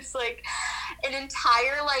and it's like an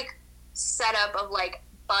entire like setup of like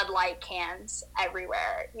Bud Light cans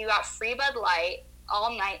everywhere. You got free Bud Light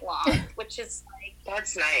all night long, which is like,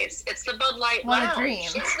 that's nice. It's the Bud Light What Lounge. a dream.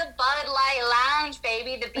 It's the Bud Light Lounge,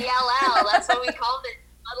 baby. The BLL. That's what we called it.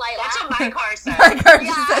 Bud Light That's Lounge. what my car says. My car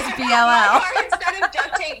just says My BLL. car, instead of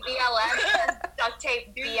duct tape BLM, it says duct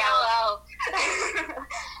tape BLL.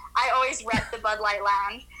 I always rep the Bud Light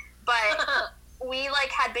Lounge, but we like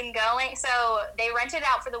had been going, so they rented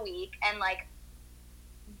out for the week, and like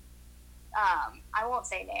I won't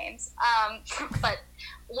say names, but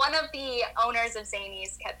one of the owners of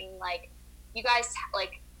Zanies kept being like, you guys,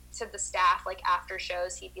 like, to the staff, like, after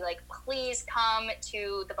shows, he'd be like, please come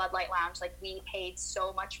to the Bud Light Lounge, like, we paid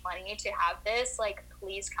so much money to have this, like,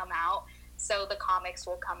 please come out, so the comics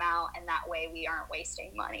will come out, and that way we aren't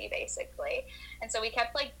wasting money, basically. And so we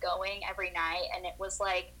kept, like, going every night, and it was,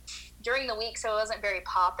 like, during the week, so it wasn't very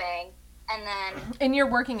popping. And then... And you're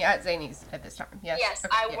working at Zanies at this time, yes? Yes,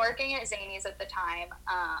 okay, I was working at Zanies at the time.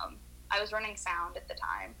 I was running sound at the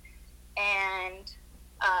time. And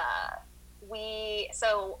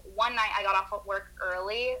so one night I got off of work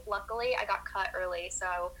early. Luckily, I got cut early.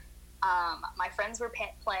 So my friends were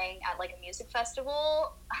playing at, like, a music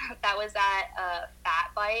festival. That was at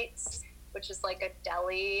Fat Bites, which is, like, a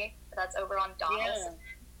deli that's over on Donaldson.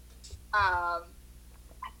 Yeah.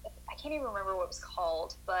 I can't even remember what it was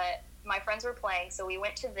called, but my friends were playing, so we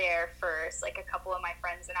went to there first, like, a couple of my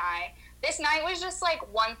friends and I. This night was just, like,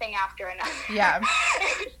 one thing after another. Yeah.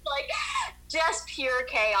 It was, like, just pure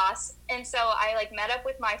chaos. And so I, like, met up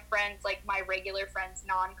with my friends, like, my regular friends,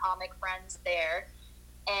 non-comic friends there.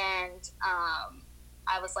 And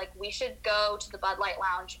I was like, we should go to the Bud Light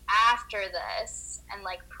Lounge after this and,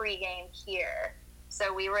 like, pregame here.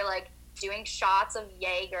 So we were, like, doing shots of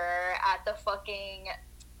Jaeger at the fucking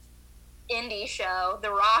indie show, the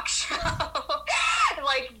rock show,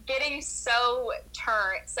 like, getting so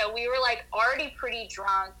turned. So we were, like, already pretty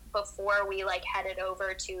drunk before we, like, headed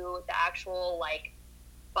over to the actual, like,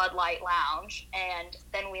 Bud Light Lounge, and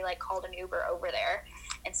then we, like, called an Uber over there.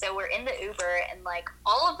 And so we're in the Uber, and, like,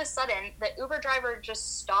 all of a sudden the Uber driver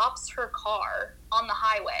just stops her car on the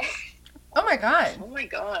highway. Oh my god. Oh my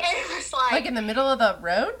god. And it was like in the middle of the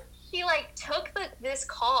road? She, like, took this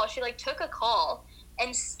call. She, like, took a call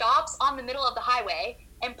and stops on the middle of the highway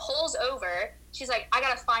and pulls over. She's like, I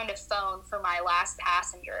gotta find a phone for my last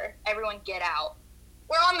passenger. Everyone get out.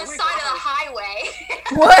 We're on the side of the highway.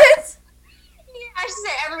 What? Yeah, she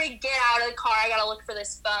said, everybody get out of the car. I gotta look for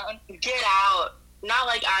this phone. Get out. Not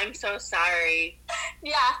like, I'm so sorry.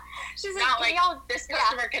 Yeah. She's like, not like, y'all, this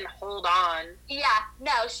customer can hold on. Yeah.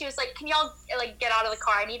 No, she was like, can y'all, like, get out of the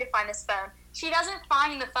car? I need to find this phone. She doesn't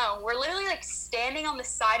find the phone. We're literally, like, standing on the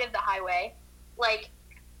side of the highway, like,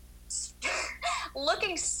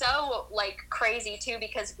 looking so, like, crazy, too,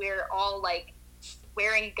 because we're all, like,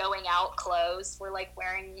 wearing going out clothes. We're, like,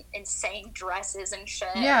 wearing insane dresses and shit.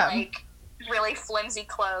 Yeah. Like, really flimsy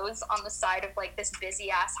clothes on the side of, like, this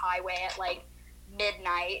busy-ass highway at, like,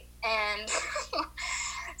 midnight. And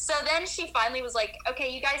so then she finally was like, okay,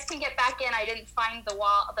 you guys can get back in. I didn't find the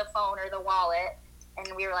phone or the wallet. And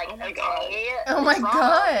we were like, oh my okay. God. Oh my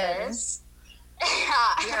god.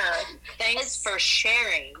 Yeah. Thanks for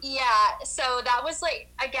sharing. Yeah, so that was, like,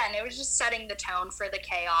 again, it was just setting the tone for the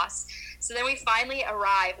chaos. So then we finally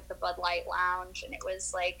arrived at the Bud Light Lounge, and it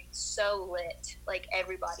was, like, so lit. Like,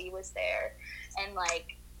 everybody was there. And,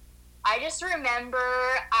 like, I just remember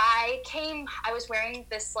I was wearing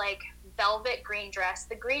this, like, velvet green dress.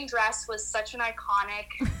 The green dress was such an iconic,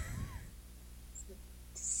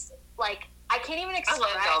 like, I can't even express.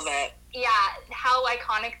 I love velvet. Yeah, how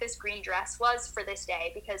iconic this green dress was for this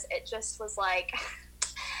day, because it just was like,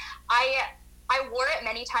 I wore it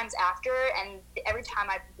many times after, and every time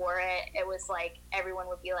I wore it, it was like everyone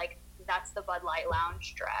would be like, "That's the Bud Light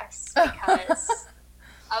Lounge dress," because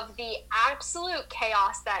of the absolute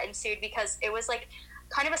chaos that ensued. Because it was like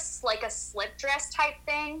kind of a slip dress type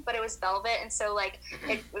thing, but it was velvet, and so like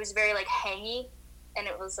it was very like hangy, and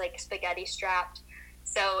it was like spaghetti strapped,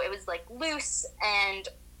 so it was like loose, and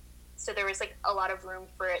so there was like a lot of room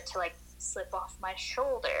for it to like slip off my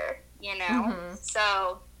shoulder, you know. Mm-hmm.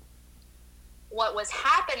 So what was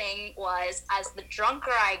happening was, as the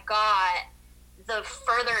drunker I got, the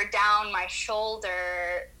further down my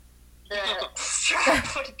shoulder the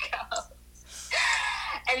strap would go.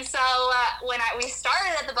 And so when we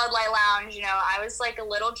started at the Bud Light Lounge, you know, I was like a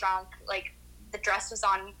little drunk, like the dress was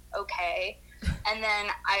on okay, and then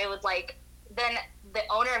I would like, then the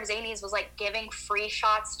owner of Zanies was like giving free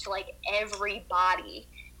shots to like everybody,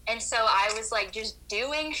 and so I was like just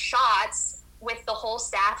doing shots with the whole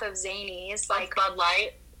staff of Zanies, like Bud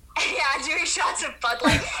Light. Yeah, doing shots of Bud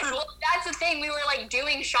Light. Well, that's the thing, we were like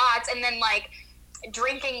doing shots and then like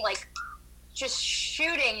drinking, like just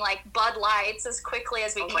shooting like Bud Lights as quickly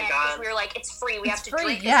as we can, because we were like, it's free, we have to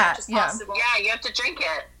drink as much as possible. Yeah, you have to drink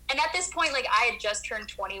it. And at this point, like, I had just turned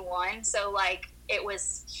 21, so like it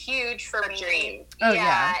was huge for me. Dream. Oh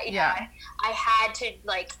yeah. I had to,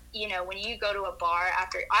 like, you know, when you go to a bar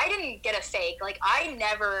after, I didn't get a fake. Like, I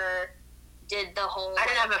never did the whole. I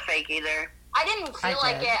didn't have a fake either. I didn't feel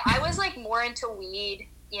like it. I was like more into weed,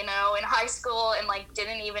 you know, in high school, and like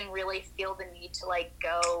didn't even really feel the need to like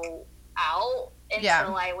go out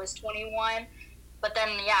until I was 21. But then,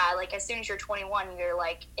 yeah, like as soon as you're 21, you're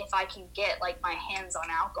like, if I can get like my hands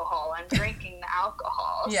on alcohol, I'm drinking the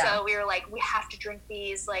alcohol. Yeah. So we were like, we have to drink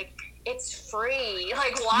these. Like, it's free.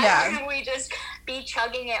 Like, why wouldn't we just be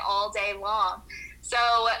chugging it all day long? So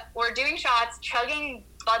we're doing shots, chugging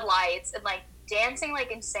Bud Lights, and like dancing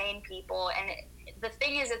like insane people. And the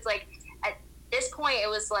thing is, it's like, at this point, it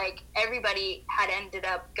was like everybody had ended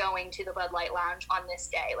up going to the Bud Light Lounge on this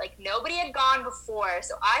day. Like, nobody had gone before,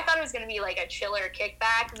 so I thought it was going to be like a chiller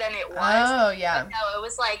kickback than it was. Oh, yeah. But no, it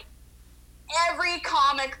was like every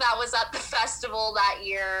comic that was at the festival that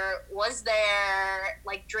year was there,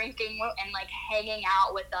 like drinking and like hanging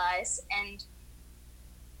out with us. And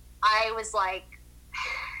I was like,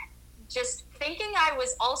 just thinking I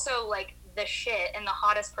was also like the shit and the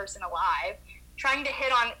hottest person alive, trying to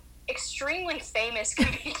hit on extremely famous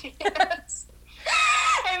comedians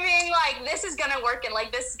and being like, this is gonna work and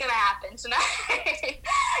like this is gonna happen tonight.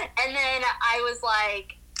 And then I was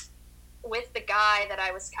like with the guy that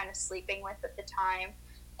I was kind of sleeping with at the time,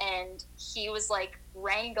 and he was like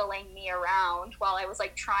wrangling me around while I was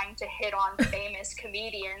like trying to hit on famous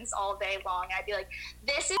comedians all day long. I'd be like,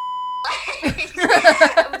 this is like,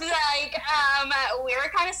 we were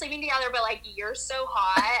kind of sleeping together, but like, you're so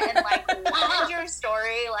hot, and like, what is your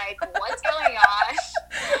story? Like, what's going on?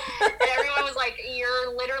 And everyone was like,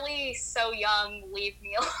 you're literally so young, leave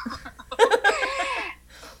me alone.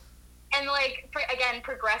 And like, again,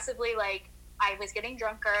 progressively, like, I was getting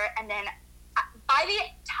drunker, and then by the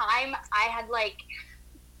time I had like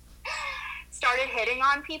started hitting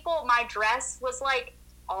on people, my dress was like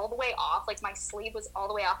all the way off, like my sleeve was all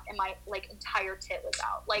the way off, and my like entire tit was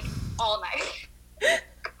out, like all night.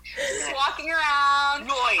 Just walking around,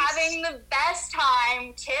 having the best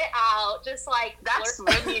time, tit out, just like that's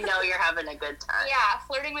when you know you're having a good time. Yeah,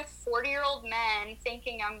 flirting with 40-year-old men,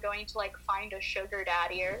 thinking I'm going to like find a sugar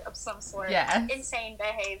daddy or of some sort. Yeah. Insane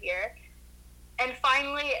behavior. And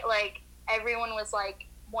finally, like, everyone was like,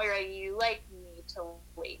 Moira, you like need to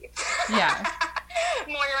leave. Yeah.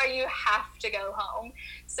 Moira, you have to go home.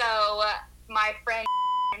 So my friend,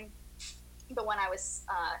 the one I was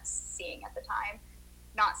seeing at the time,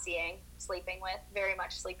 not seeing, sleeping with, very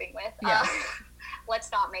much sleeping with. Yeah.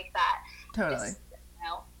 Let's not make that totally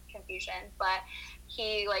confusion. But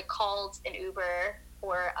he like called an Uber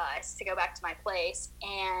for us to go back to my place,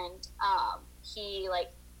 and he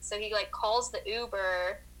calls the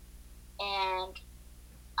Uber, and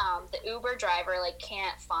the Uber driver like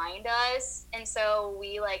can't find us, and so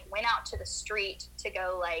we like went out to the street to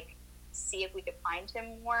go like see if we could find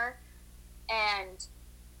him more, and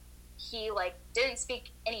he like didn't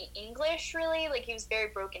speak any English really, like he was very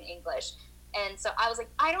broken English. And so I was like,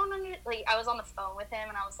 I don't like, I was on the phone with him,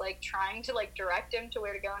 and I was like trying to like direct him to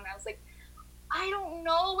where to go, and I was like, I don't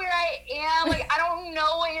know where I am, like I don't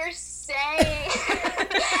know what you're saying.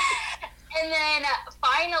 And then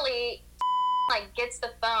finally like gets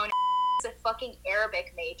the phone. It's a fucking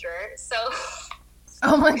Arabic major, so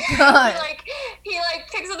oh my god, he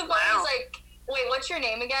picks up the phone. Wow. He's like, wait, what's your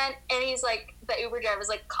name again? And he's like, the Uber driver's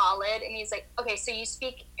like, Khalid, and he's like, okay, so you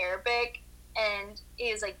speak Arabic? And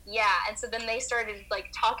he was like, yeah. And so then they started,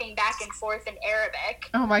 like, talking back and forth in Arabic.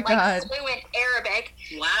 Oh, my God. Like, fluent Arabic.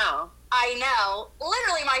 Wow. I know.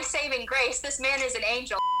 Literally my saving grace. This man is an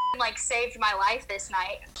angel. Like, saved my life this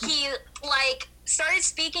night. He, like, started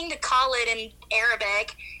speaking to Khalid in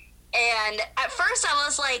Arabic. And at first I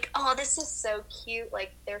was like, oh, this is so cute.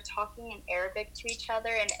 Like, they're talking in Arabic to each other.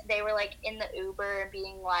 And they were, like, in the Uber and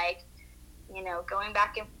being, like, you know, going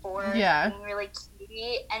back and forth. Yeah. Being really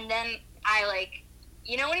cutie. And then I, like,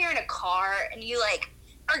 you know when you're in a car and you, like,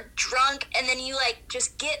 are drunk and then you, like,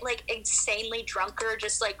 just get, like, insanely drunker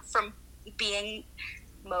just, like, from being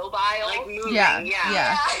mobile. Like, moving. Yeah.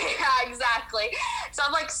 Yeah, exactly. So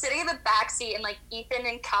I'm, like, sitting in the back seat and, like, Ethan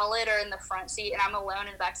and Khalid are in the front seat and I'm alone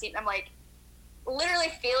in the back seat and I'm, like, literally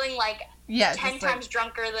feeling like 10 times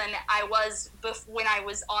drunker than I was when I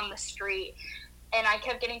was on the street. And I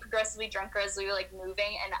kept getting progressively drunker as we were, like,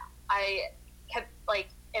 moving and I kept, like,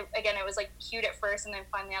 it was, like, cute at first, and then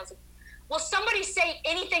finally I was like, will somebody say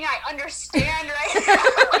anything I understand right now?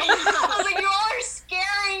 I was like, you all are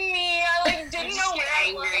scaring me. I, like, didn't know where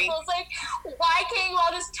I was. I was like, why can't you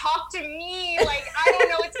all just talk to me? Like, I don't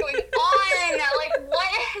know what's going on. Like, what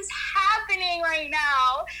is happening right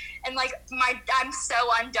now? And, like, I'm so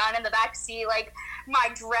undone in the back seat. Like, my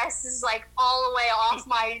dress is, like, all the way off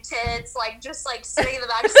my tits, like, just, like, sitting in the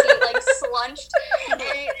back seat, like, slunched.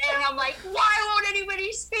 And I'm like, why won't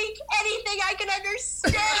anybody speak anything I can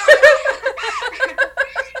understand?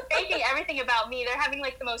 Making everything about me. They're having,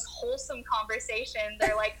 like, the most wholesome conversation.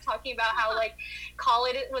 They're, like, talking about how, like,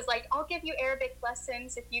 Khalid was like, I'll give you Arabic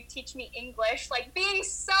lessons if you teach me English. Like, being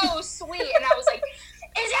so sweet. And I was like,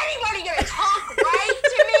 is anybody gonna talk right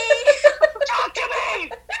to me? Talk to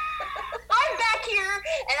me! I'm back here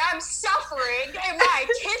and I'm suffering and my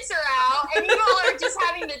tits are out and you all are just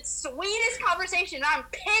having the sweetest conversation and I'm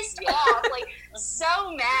pissed off, like,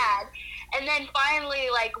 so mad. And then finally,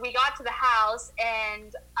 like, we got to the house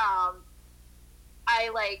and I,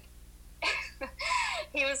 like,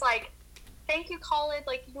 he was like, thank you, Khalid,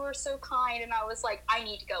 like, you were so kind. And I was like, I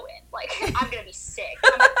need to go in. Like, I'm gonna be sick.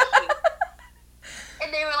 I'm gonna puke.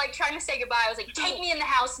 And they were, like, trying to say goodbye. I was like, take me in the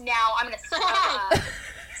house now. I'm gonna throw up.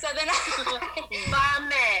 So then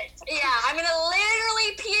vomit. Yeah, I'm gonna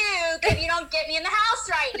literally puke if you don't get me in the house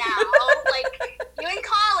right now. Like, you and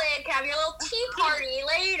Khalid can have your little tea party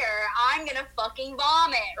later. I'm gonna fucking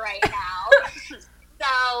vomit right now.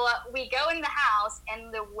 So we go in the house,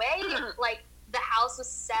 and the way, like, the house was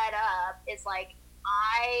set up is, like,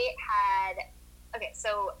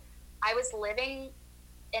 so I was living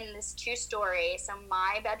in this 2-story. So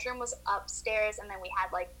my bedroom was upstairs, and then we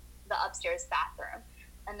had, like, the upstairs bathroom.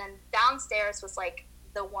 And then downstairs was, like,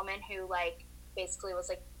 the woman who, like, basically was,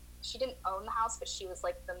 like, she didn't own the house, but she was,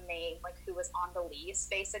 like, the maid, like, who was on the lease,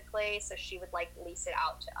 basically. So she would, like, lease it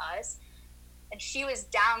out to us. And she was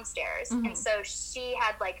downstairs. Mm-hmm. And so she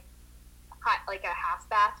had, like a half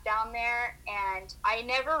bath down there. And I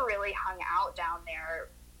never really hung out down there.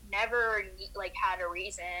 Never, like, had a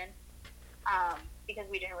reason. Because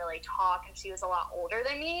we didn't really talk, and she was a lot older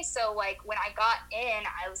than me. So, like, when I got in,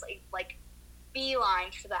 I was, like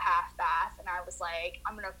beeline for the half bath, and I was like,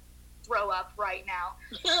 I'm gonna throw up right now.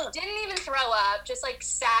 Didn't even throw up, just, like,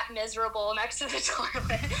 sat miserable next to the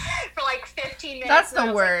toilet for, like, 15 minutes. That's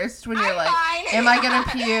the worst, like, when you're like, fine. Am I gonna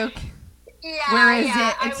puke? Yeah, where is it?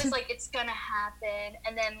 I was like, it's gonna happen.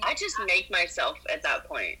 And then I just make myself at that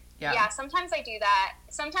point. Yeah, sometimes I do that.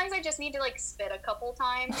 Sometimes I just need to, like, spit a couple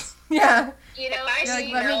times. Yeah. You know? Let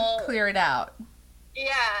me clear it out.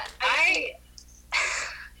 Yeah.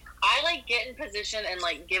 I like, get in position and,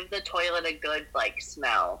 like, give the toilet a good, like,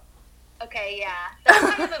 smell. Okay, yeah.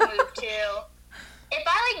 That's kind of a move, too. If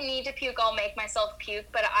I, like, need to puke, I'll make myself puke.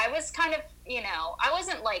 But I was kind of, you know, I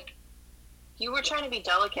wasn't, like... You were trying to be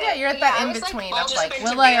delicate. Yeah, you're at that in-between of, like,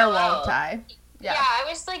 will I or won't I? Yeah, I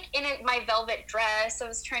was, like, in my velvet dress. I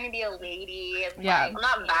was trying to be a lady. And, yeah. Like, I'm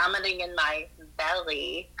not vomiting in my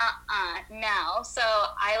belly. No. So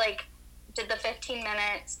I, like, did the 15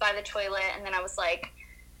 minutes by the toilet, and then I was like,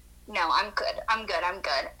 no, I'm good.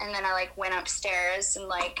 And then I, like, went upstairs and,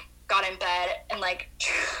 like, got in bed and, like,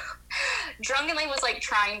 drunkenly was, like,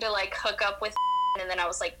 trying to, like, hook up with and then I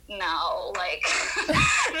was like, no, like,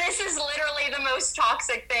 this is literally the most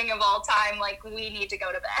toxic thing of all time. Like, we need to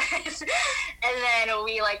go to bed. And then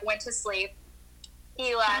we, like, went to sleep.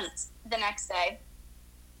 He left the next day.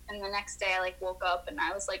 And the next day I, like, woke up and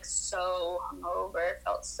I was, like, so hungover.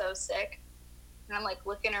 Felt so sick. And I'm, like,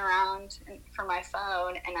 looking around for my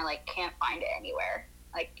phone and I, like, can't find it anywhere.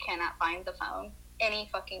 Like, cannot find the phone any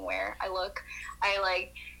fucking where I look. I,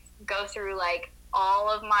 like, go through, like, all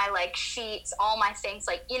of my, like, sheets, all my things.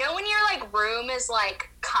 Like, you know when your, like, room is, like,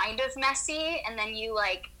 kind of messy, and then you,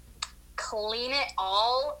 like, clean it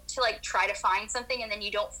all to, like, try to find something, and then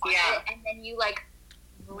you don't find it, and then you, like,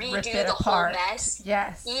 redo the apart. Whole mess.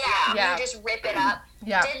 Yes. Yeah. You just rip it up.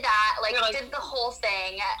 Yeah. Did that, like, did the whole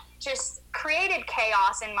thing. Just created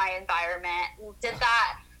chaos in my environment. Did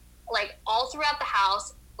that, like, all throughout the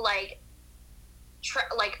house. Like,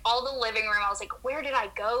 like, all the living room. I was like, where did I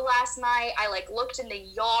go last night? I, like, looked in the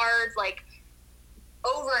yard, like,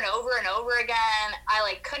 over and over and over again. I,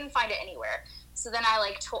 like, couldn't find it anywhere. So then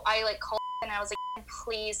I called, and I was like,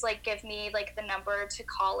 please, like, give me, like, the number to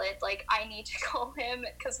call it. Like, I need to call him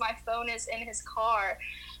because my phone is in his car.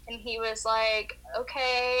 And he was like,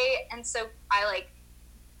 okay. And so I, like,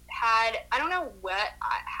 I don't know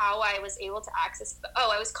how I was able to access,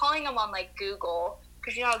 I was calling him on, like, Google,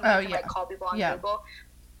 because you know how you can, like, call people on Google.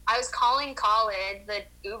 I was calling Khalid, the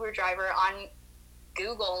Uber driver, on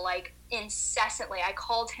Google, like, incessantly. I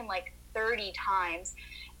called him, like, 30 times.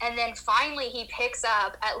 And then finally he picks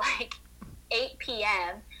up at, like, 8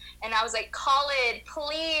 p.m. And I was like, Khalid,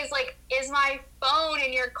 please, like, is my phone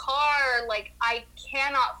in your car? Like, I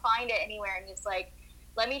cannot find it anywhere. And he's like,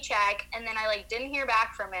 let me check. And then I, like, didn't hear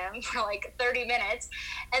back from him for, like, 30 minutes.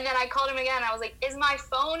 And then I called him again. I was like, is my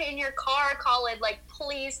phone in your car, Khalid? Like,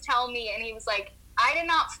 please tell me. And he was like, I did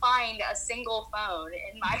not find a single phone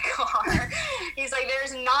in my car. He's like,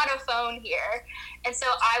 there's not a phone here. And so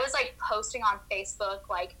I was, like, posting on Facebook,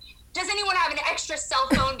 like, does anyone have an extra cell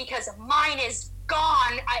phone? Because mine is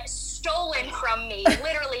gone, stolen from me,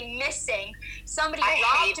 literally missing. Somebody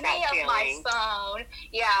robbed me of my phone.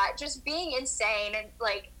 Yeah, just being insane. And,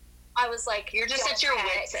 like, I was like, you're just at your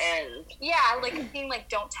wit's end. Yeah, like, being like,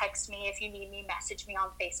 don't text me. If you need me, message me on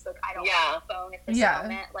Facebook. I don't have a phone at this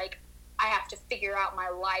moment. Like, I have to figure out my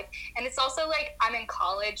life. And it's also, like, I'm in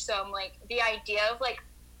college, so I'm, like, the idea of, like,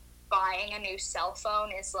 buying a new cell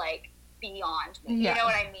phone is, like, beyond me. You know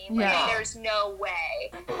what I mean? Like, there's no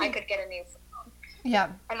way I could get a new phone.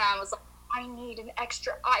 Yeah. And I was like, I need an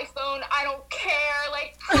extra iPhone. I don't care.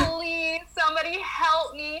 Like, please, somebody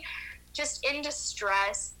help me. Just in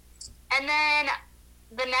distress. And then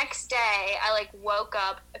the next day, I, like, woke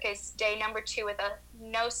up. Okay, it's day number 2 with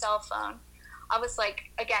no cell phone. I was,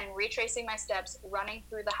 like, again, retracing my steps, running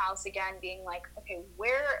through the house again, being like, okay,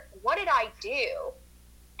 what did I do?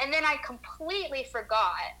 And then I completely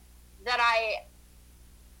forgot that I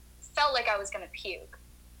felt like I was going to puke.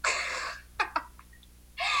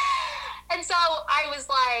 And so I was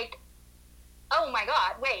like, oh my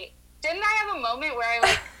God, wait, didn't I have a moment where I,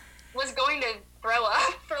 like, was going to throw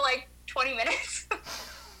up for, like, 20 minutes?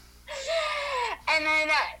 And then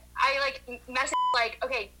I, like, messaged, like,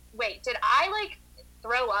 okay, wait, did I, like,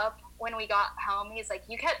 throw up when we got home? He's like,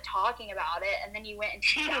 you kept talking about it, and then you went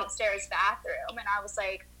into the downstairs bathroom. And I was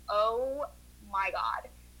like, oh my God.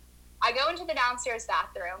 I go into the downstairs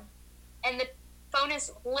bathroom, and the phone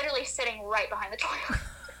is literally sitting right behind the toilet.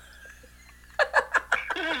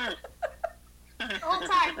 The whole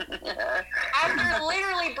time. After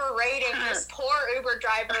literally berating this poor Uber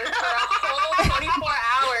driver for a whole 24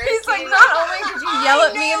 hours. He's like, not only did you yell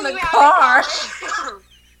at me in the car.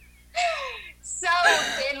 So,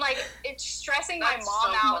 and, like, it's stressing my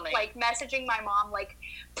mom out, funny. Like, messaging my mom, like,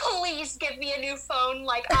 please give me a new phone,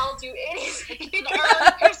 like, I'll do anything.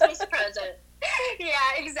 Early Christmas present.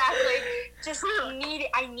 Yeah, exactly. Just I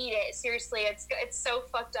need it. Seriously, it's so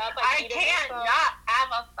fucked up. I can't not have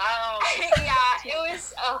a phone. Yeah, it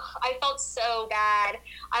was, I felt so bad.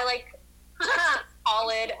 I, like,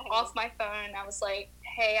 called off my phone, and I was like,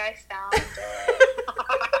 hey, I found it.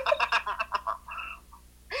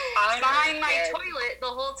 Behind my toilet the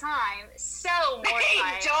whole time. So mortified.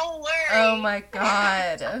 Hey, don't worry. Oh my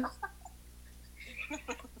God.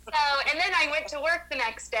 So, and then I went to work the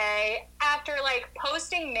next day after, like,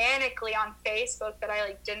 posting manically on Facebook that I,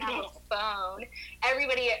 like, didn't have a phone.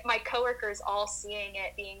 Everybody, my coworkers all seeing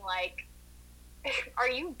it, being like, are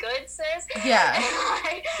you good, sis? Yeah.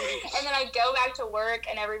 And then I go back to work,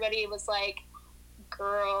 and everybody was like,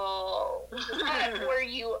 girl, what were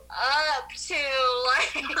you up to?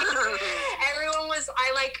 Like, everyone was,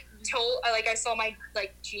 I saw my,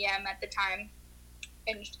 like, GM at the time,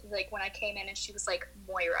 and, like, when I came in, and she was like,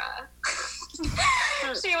 Moira.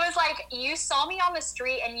 She was like, you saw me on the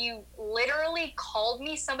street, and you literally called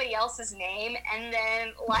me somebody else's name, and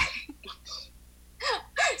then, like,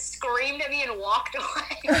 screamed at me and walked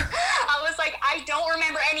away. I was like, I don't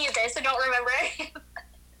remember any of this. I don't remember any of this.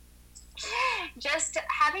 Just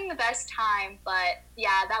having the best time. But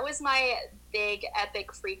yeah, that was my big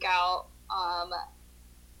epic freak out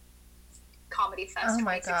Comedy Fest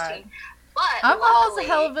 2016. God. But alcohol's a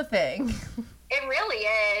hell of a thing. It really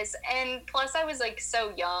is. And plus I was like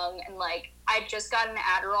so young and like I just got an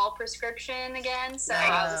Adderall prescription again. So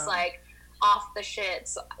I was like off the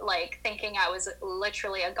shits, like thinking I was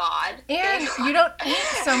literally a god. And you don't eat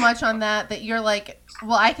so much on that you're like,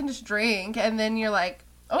 well, I can just drink. And then you're like,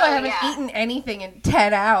 I haven't eaten anything in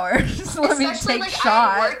 10 hours. Let me take shots.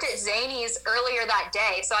 I worked at Zany's earlier that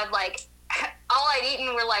day. So I'd like, all I'd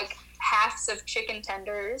eaten were like halves of chicken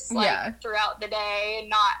tenders throughout the day and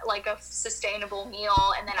not like a sustainable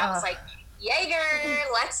meal. And then I was like, Jaeger,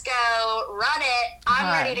 let's go, run it.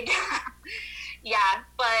 I'm ready to go.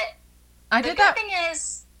 But the good thing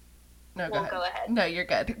is, go ahead. No, you're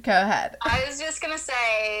good. Go ahead. I was just going to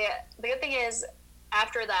say, the good thing is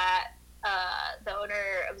after that, the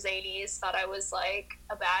owner of Zany's thought I was like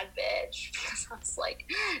a bad bitch because I was like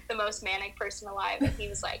the most manic person alive, and he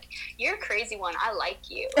was like, "You're a crazy one. I like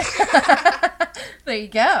you." There you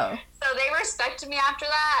go. So they respected me after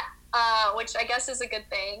that, which I guess is a good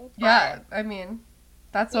thing. Yeah, I mean,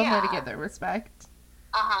 that's one way to get their respect.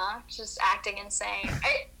 Just acting insane.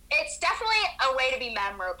 It's definitely a way to be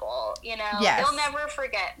memorable. You know, they'll never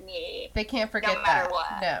forget me. They can't forget no matter that.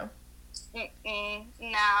 What. No.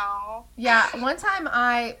 No. Yeah, one time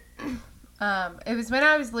it was when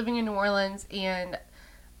I was living in New Orleans and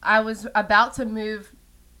I was about to move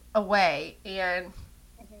away, and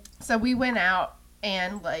so we went out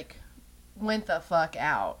and like went the fuck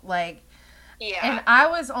out, like, and I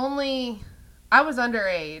was underage.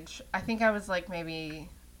 I think I was like 19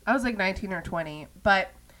 or 20,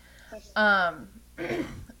 but I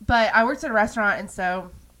worked at a restaurant, and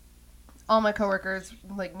so all my coworkers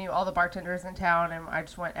like knew all the bartenders in town, and I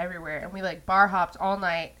just went everywhere, and we like bar hopped all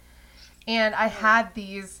night, and I had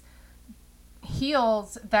these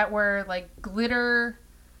heels that were like glitter.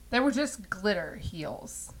 They were just glitter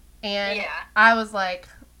heels, and I was like,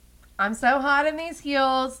 I'm so hot in these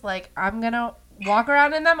heels, like I'm gonna walk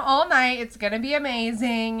around in them all night, it's gonna be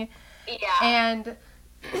amazing. And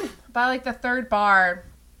by like the third bar,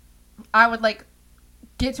 I would like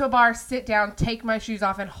get to a bar, sit down, take my shoes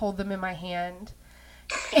off, and hold them in my hand.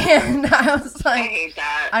 And I was like, I hate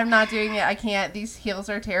that. I'm not doing it. I can't. These heels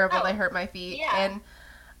are terrible. They hurt my feet. And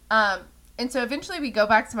so eventually we go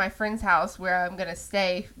back to my friend's house where I'm going to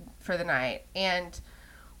stay for the night. And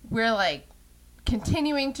we're like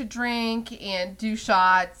continuing to drink and do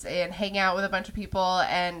shots and hang out with a bunch of people.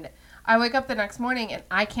 And I wake up the next morning and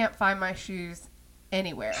I can't find my shoes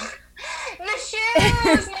anywhere. The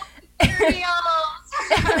shoes!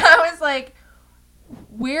 And I was like,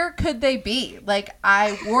 where could they be? Like,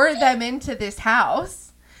 I wore them into this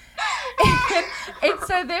house. And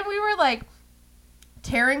so then we were like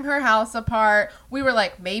tearing her house apart. We were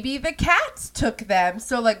like, maybe the cats took them.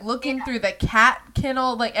 So like looking through the cat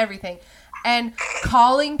kennel, like everything. And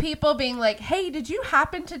calling people, being like, hey, did you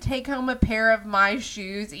happen to take home a pair of my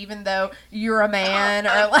shoes, even though you're a man?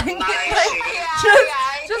 Or like,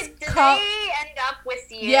 just call. They end up with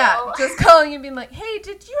you. Yeah, just calling and being like, hey,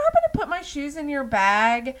 did you happen to put my shoes in your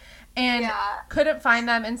bag? And couldn't find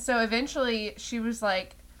them. And so eventually she was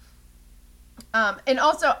like, and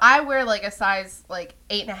also I wear like a size like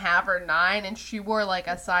 8.5 or 9, and she wore like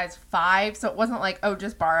a size 5. So it wasn't like, oh,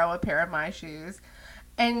 just borrow a pair of my shoes.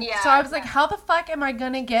 And so I was like, how the fuck am I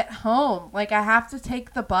going to get home? Like, I have to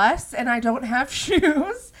take the bus, and I don't have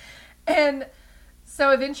shoes. And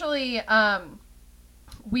so eventually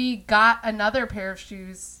we got another pair of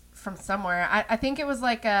shoes from somewhere. I think it was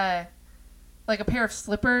like a pair of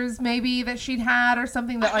slippers maybe that she'd had or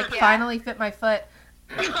something that like finally fit my foot.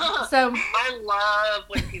 So I love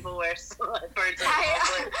when people wear slippers.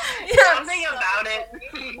 Something about it.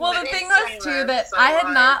 Well, the thing was too that I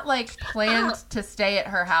had not like planned to stay at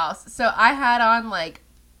her house, so I had on like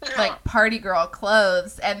party girl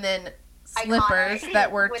clothes and then slippers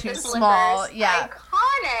that were too small. Yeah.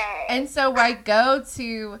 Iconic. And so I go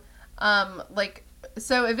to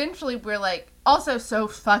so eventually we're like also so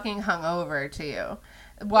fucking hungover too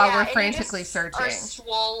while we're frantically searching. Are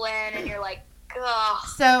swollen and you're like, ugh.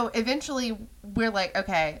 So eventually we're like,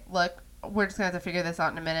 okay, look, we're just gonna have to figure this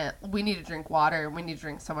out in a minute. We need to drink water. We need to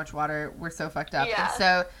drink so much water. We're so fucked up. Yeah. And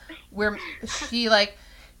so she like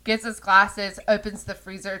gets us glasses, opens the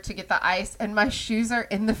freezer to get the ice, and my shoes are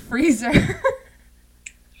in the freezer.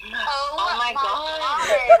 Oh my god.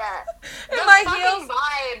 And my heels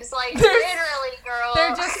vibes, like literally, girl.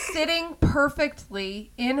 They're just sitting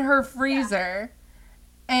perfectly in her freezer.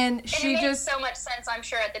 And she it just made so much sense, I'm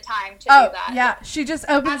sure, at the time to do that. Yeah, she just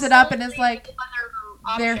opens it up and is like,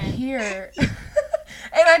 they're here.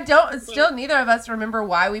 And neither of us remember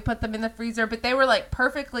why we put them in the freezer, but they were like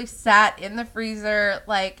perfectly sat in the freezer,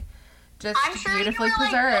 like just beautifully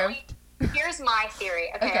preserved. Here's my theory.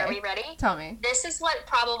 Okay, are we ready? Tell me. This is what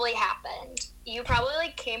probably happened. You probably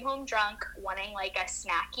like came home drunk, wanting like a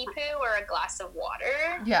snacky poo or a glass of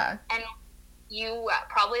water. Yeah. And you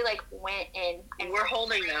probably like went in and we're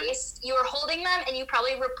holding them. You were holding them, and you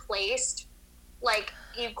probably replaced like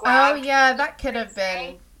you grabbed. Oh yeah, that could have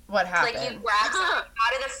been what happened. Like you grabbed something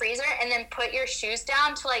out of the freezer and then put your shoes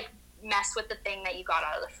down to like mess with the thing that you got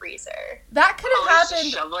out of the freezer. That could have happened.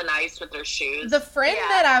 Just shoveling ice with their shoes. The friend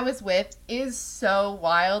that I was with is so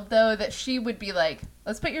wild though that she would be like,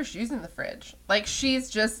 "Let's put your shoes in the fridge." Like she's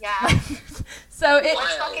just like, so it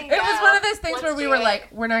was one of those things where we were like,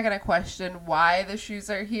 we're not gonna question why the shoes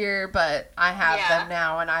are here, but I have them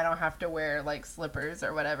now and I don't have to wear like slippers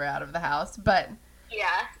or whatever out of the house. But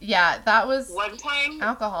yeah, that was one time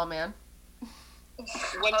alcohol, man.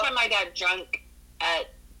 One time I got drunk at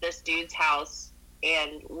this dude's house,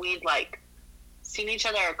 and we'd like seen each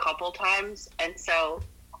other a couple times, and so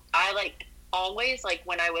I like always like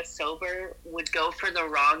when I was sober would go for the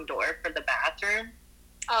wrong door for the bathroom.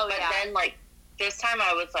 But then like this time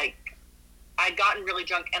I was like, I'd gotten really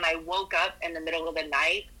drunk and I woke up in the middle of the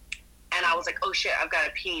night and I was like, oh shit, I've got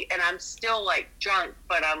to pee, and I'm still like drunk,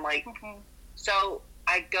 but I'm like so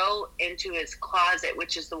I go into his closet,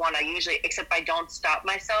 which is the one I usually, except I don't stop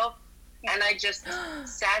myself. And I just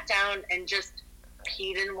sat down and just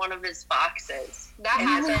peed in one of his boxes in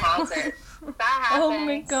his closet. That happens. Oh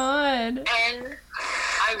my god. And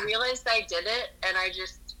I realized I did it, and I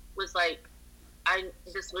just was like,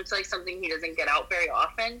 this looks like something he doesn't get out very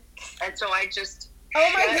often. And so I just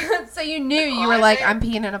oh my god. So you knew you were like, I'm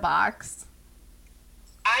peeing in a box.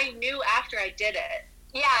 I knew after I did it.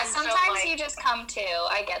 Yeah, and sometimes so, like, you just come to.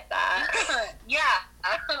 I get that. Yeah.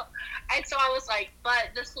 And so I was like, but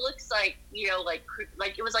this looks like, you know, like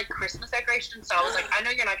it was like Christmas decorations. So I was like, I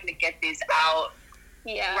know you're not going to get these out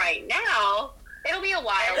right now. It'll be a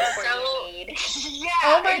while before you need. Yeah.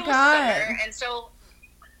 Oh my god. Summer, and so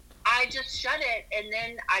I just shut it. And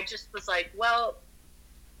then I just was like, well,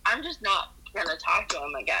 I'm just not going to talk to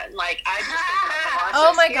him again. Like, I just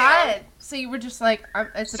oh my god. So you were just like,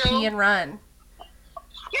 it's a pee and run.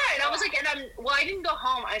 Yeah, and I was like, I didn't go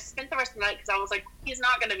home. I spent the rest of the night because I was like, he's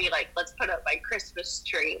not going to be like, let's put up my Christmas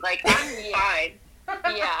tree. Like, I'm fine.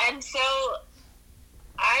 Yeah. And so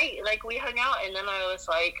we hung out, and then I was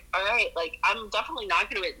like, all right, like, I'm definitely not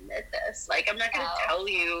going to admit this. Like, I'm not going to tell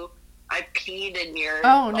you I peed in your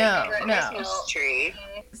Christmas tree.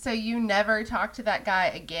 So you never talked to that guy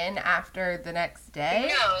again after the next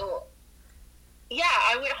day? No. Yeah,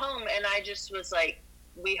 I went home, and I just was like,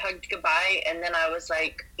 we hugged goodbye, and then I was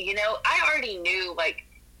like, you know, I already knew, like,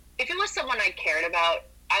 if it was someone I cared about,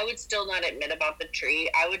 I would still not admit about the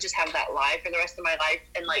tree. I would just have that lie for the rest of my life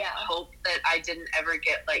and, like, hope that I didn't ever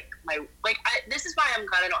get, like, this is why I'm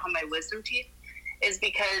glad I don't have my wisdom teeth, is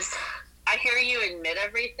because I hear you admit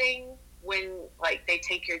everything when, like, they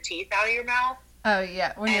take your teeth out of your mouth. Oh,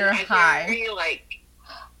 yeah, when you're high. I hear you, like,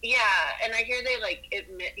 yeah, and I hear they, like,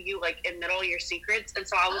 admit all your secrets, and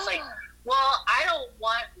so I was like, well, I don't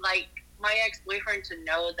want, like, my ex-boyfriend to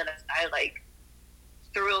know that I, like,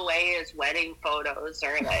 threw away his wedding photos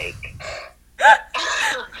or, like...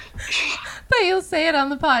 But you'll say it on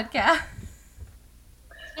the podcast.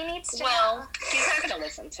 He needs to Well, he's not going to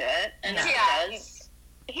listen to it. And if he does...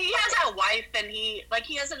 He has a wife, and he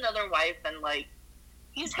has another wife, and, like,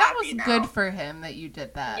 he's happy now. That was good for him that you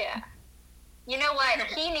did that. Yeah. You know what?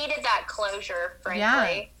 He needed that closure, frankly.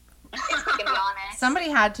 Yeah. If we can be honest. Somebody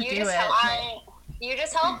had to do it. You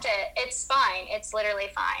just helped it. It's fine. It's literally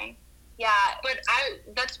fine. Yeah. But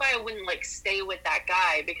that's why I wouldn't, like, stay with that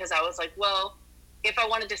guy, because I was like, well, if I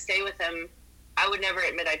wanted to stay with him, I would never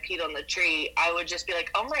admit I peed on the tree. I would just be like,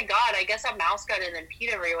 oh my god, I guess a mouse got in and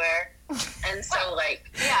peed everywhere. And so, like,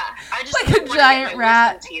 I just like a giant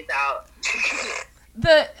rat. Teeth out.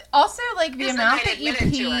 The amount that you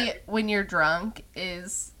pee when you're drunk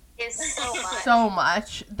is so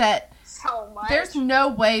much that there's no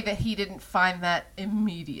way that he didn't find that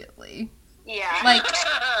immediately. Yeah. Like,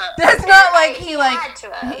 that's not like he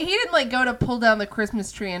didn't, like, go to pull down the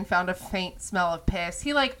Christmas tree and found a faint smell of piss.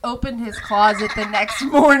 He, like, opened his closet the next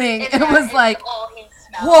morning and was like,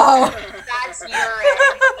 whoa. That's urine.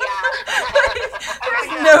 Yeah. There's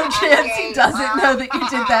no chance he doesn't know that you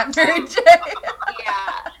did that, Mary J.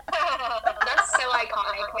 Yeah. That's so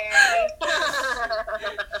iconic, Mary.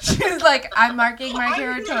 She's like, I'm marking my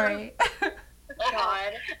territory.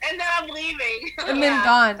 God. And then I'm leaving. And then I'm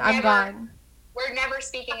gone. We're never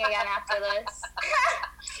speaking again after this.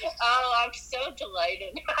 Oh, I'm so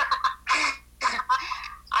delighted.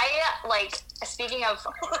 Speaking of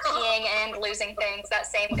peeing and losing things, that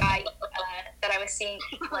same guy that I was seeing,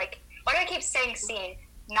 like, why do I keep saying seeing?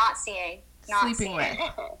 not seeing. Not sleeping seeing. with.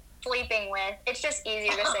 Sleeping with. It's just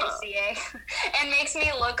easier to say seeing. And makes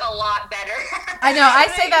me look a lot better. I know. I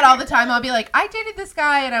say that all the time. I'll be like, I dated this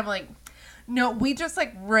guy, and I'm like, no, we just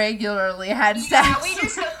like regularly had sex. Yeah, we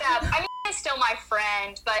just hooked up. I mean, he's still my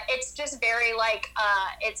friend, but it's just very like,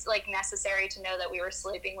 it's like necessary to know that we were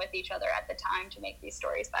sleeping with each other at the time to make these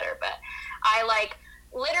stories better. But I like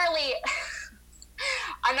literally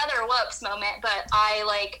another whoops moment, but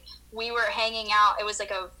we were hanging out. It was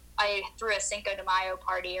like I threw a Cinco de Mayo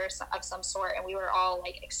party of some sort, and we were all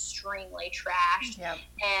like extremely trashed. Yep.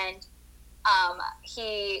 And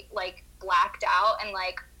he like blacked out, and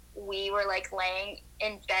like we were like laying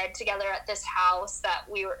in bed together at this house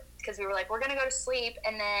because we were like, we're gonna go to sleep.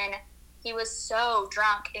 And then he was so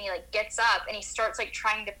drunk, and he like gets up and he starts like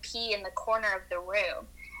trying to pee in the corner of the room.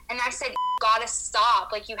 And I said, you gotta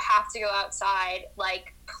stop. Like, you have to go outside.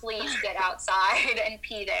 Like, please get outside and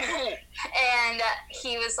pee there. And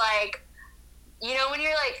he was like, you know, when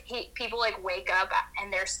you're like, people like wake up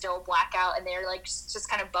and they're still blackout and they're like just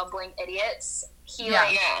kind of bumbling idiots.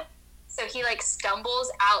 So he like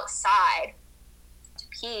stumbles outside to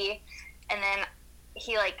pee. And then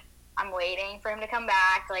I'm waiting for him to come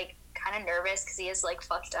back, like kind of nervous because he is like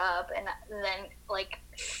fucked up. And then like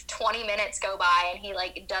 20 minutes go by and he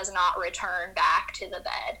like does not return back to the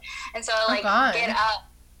bed. And so I like get up.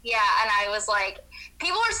 Yeah. And I was like,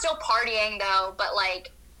 people were still partying though, but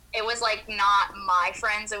like it was like not my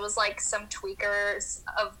friends. It was like some tweakers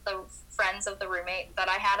of the friends of the roommate that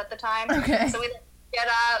I had at the time. Okay. So we get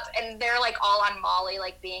up and they're like all on Molly,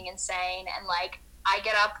 like being insane. And like I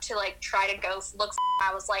get up to like try to go look.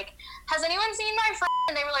 I was like, has anyone seen my friend?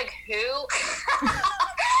 And they were like, who?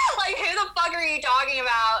 Like, who the fuck are you talking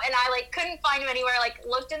about? And I like couldn't find him anywhere. Like,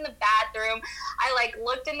 looked in the bathroom. I like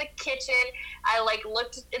looked in the kitchen. I like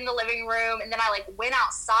looked in the living room. And then I like went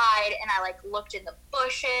outside and I like looked in the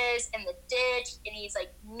bushes and the ditch. And he's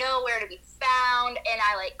like nowhere to be found. And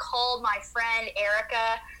I like called my friend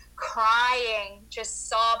Erica, crying, just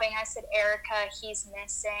sobbing. I said, Erica, he's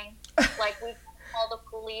missing. Like, we call the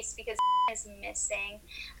police because is missing.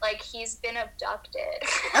 Like, he's been abducted.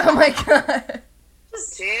 Oh my god.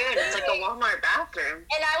 Dude, it's like a Walmart bathroom.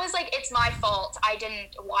 And I was like, it's my fault. I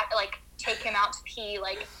didn't take him out to pee.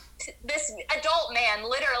 Like, this adult man,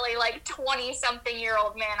 literally like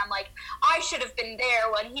 20-something-year-old man. I'm like, I should have been there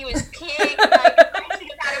when he was peeing. Like, I should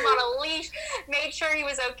have had him on a leash, made sure he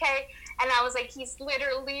was okay. And I was like, he's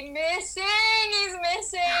literally missing. He's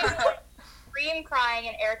missing. Scream crying,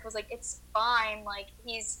 and Eric was like, it's fine. Like,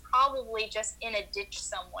 he's probably just in a ditch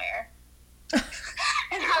somewhere.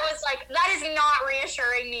 And I was like, that is not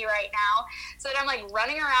reassuring me right now. So then I'm like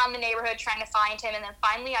running around the neighborhood trying to find him, and then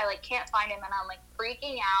finally I like can't find him, and I'm like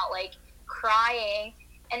freaking out, like crying.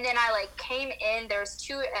 And then I like came in. There's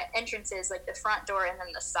two entrances, like the front door and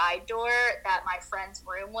then the side door that my friend's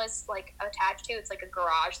room was like attached to. It's like a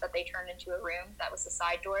garage that they turned into a room. That was the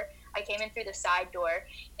side door. I came in through the side door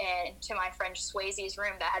and to my friend Swayze's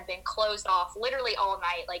room that had been closed off literally all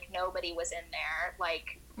night. Like, nobody was in there.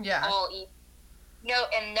 Like, all evening.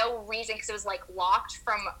 No reason, because it was like locked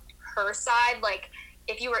from her side. Like,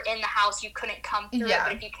 if you were in the house, you couldn't come through it,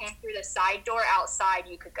 but if you came through the side door outside,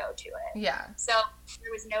 you could go to it. Yeah. So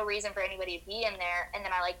there was no reason for anybody to be in there. And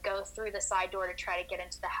then I like go through the side door to try to get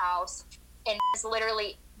into the house, and is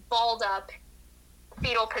literally balled up,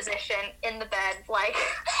 fetal position in the bed, like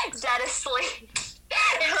dead asleep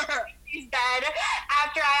in his bed.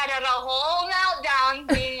 After I had a whole meltdown,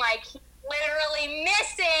 being like, he's literally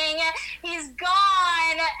missing. He's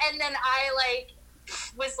gone. And then I like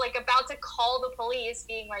was like about to call the police,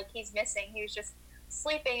 being like, he's missing. He was just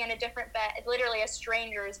sleeping in a different bed, literally a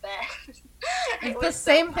stranger's bed. It's the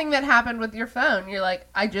same thing that happened with your phone. You're like,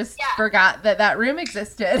 I just forgot that room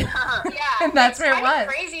existed. Yeah. And that's where it was.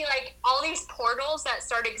 It's crazy, like all these portals that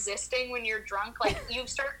start existing when you're drunk, like you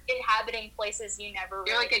start inhabiting places you never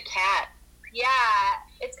You're like a cat. Yeah.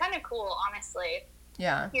 It's kind of cool, honestly.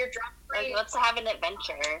 Yeah. You're drunk. Like, let's have an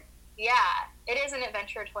adventure. Yeah. It is an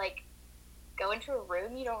adventure to like go into a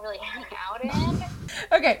room you don't really hang out in.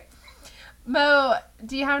 Okay. Mo,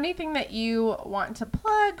 do you have anything that you want to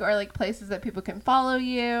plug, or like places that people can follow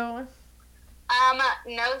you?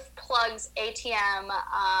 No plugs. ATM.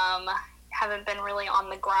 Haven't been really on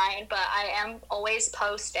the grind, but I am always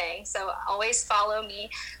posting, so always follow me.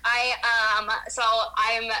 My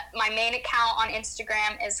main account on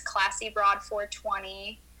Instagram is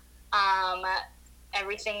ClassyBroad420.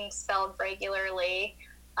 Everything spelled regularly.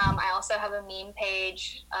 I also have a meme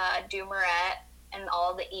page, Doomerette, and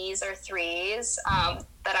all the E's are 3s,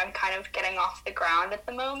 that I'm kind of getting off the ground at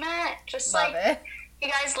the moment. Just Love it. you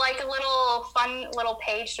guys like a little fun little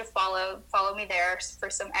page to follow me there for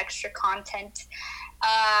some extra content.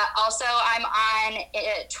 Also, I'm on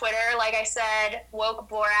Twitter, like I said, Woke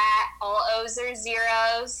Borat, all O's are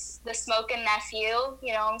zeros, the Smokin' Nephew,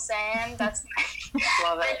 you know what I'm saying? That's the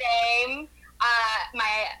name.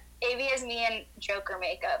 My AV is me in Joker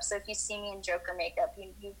makeup, so if you see me in Joker makeup,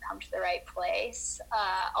 you've come to the right place.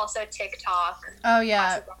 Also TikTok. Oh,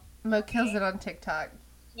 yeah. Mo kills it on TikTok.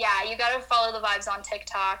 Yeah, you gotta follow the vibes on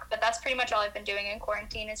TikTok, but that's pretty much all I've been doing in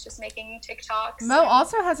quarantine is just making TikToks. Mo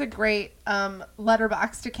also has a great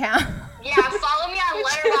Letterboxd account. Yeah, follow me on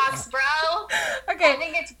Letterboxd, bro. Okay. I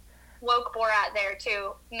think it's Woke Borat there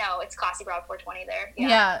too. No, it's Classy Broad 420 there.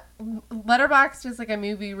 Yeah. Letterboxd is like a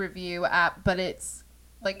movie review app, but it's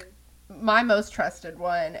like my most trusted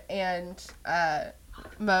one, and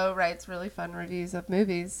Mo writes really fun reviews of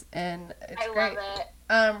movies, and it's great. I love it.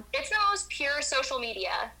 It's the most pure social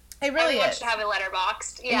media. It really Everyone is. should have a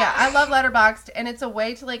Letterboxd. Yeah, I love Letterboxd, and it's a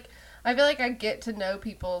way to I feel like I get to know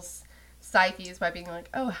people's psyches by being like,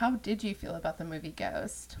 oh, how did you feel about the movie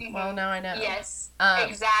Ghost? Mm-hmm. Well, now I know. Yes,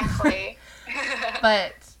 exactly.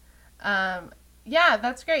 But, yeah,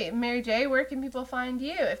 that's great. Mary J, where can people find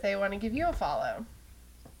you if they want to give you a follow?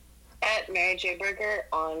 At Mary J Burger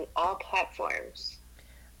on all platforms.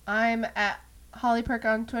 I'm at Holly Perk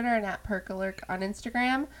on Twitter and at Perkalurk on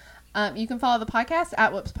Instagram. You can follow the podcast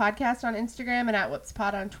at Whoops Podcast on Instagram and at Whoops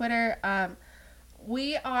Pod on Twitter.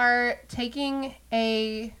 We are taking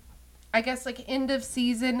a, I guess, end of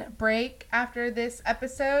season break after this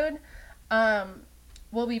episode.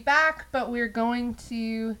 We'll be back, but we're going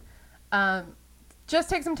to just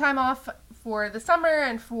take some time off for the summer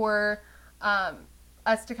and for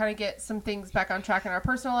us to kind of get some things back on track in our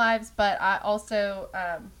personal lives. But I also...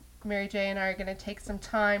 Mary J and I are going to take some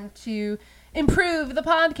time to improve the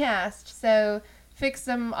podcast. So fix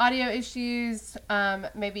some audio issues,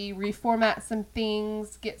 maybe reformat some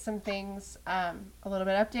things, get some things a little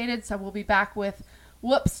bit updated. So we'll be back with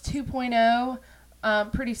Whoops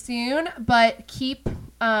 2.0 pretty soon. But keep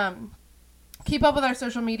up with our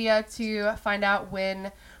social media to find out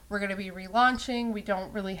when we're going to be relaunching. We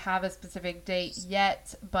don't really have a specific date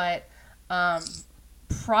yet, but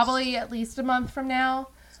probably at least a month from now.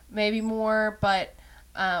 Maybe more, but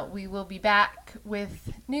we will be back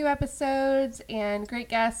with new episodes and great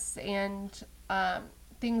guests and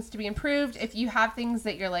things to be improved. If you have things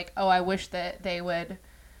that you're like, oh, I wish that they would,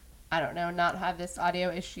 I don't know, not have this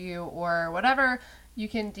audio issue or whatever, you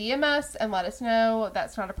can DM us and let us know.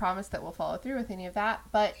 That's not a promise that we'll follow through with any of that,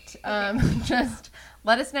 but just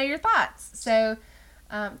let us know your thoughts. So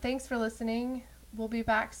thanks for listening. We'll be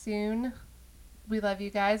back soon. We love you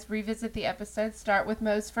guys. Revisit the episode. Start with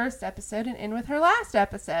Mo's first episode and end with her last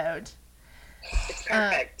episode. It's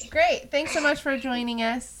perfect. Great. Thanks so much for joining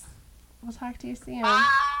us. We'll talk to you soon. Bye.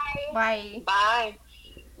 Bye. Bye.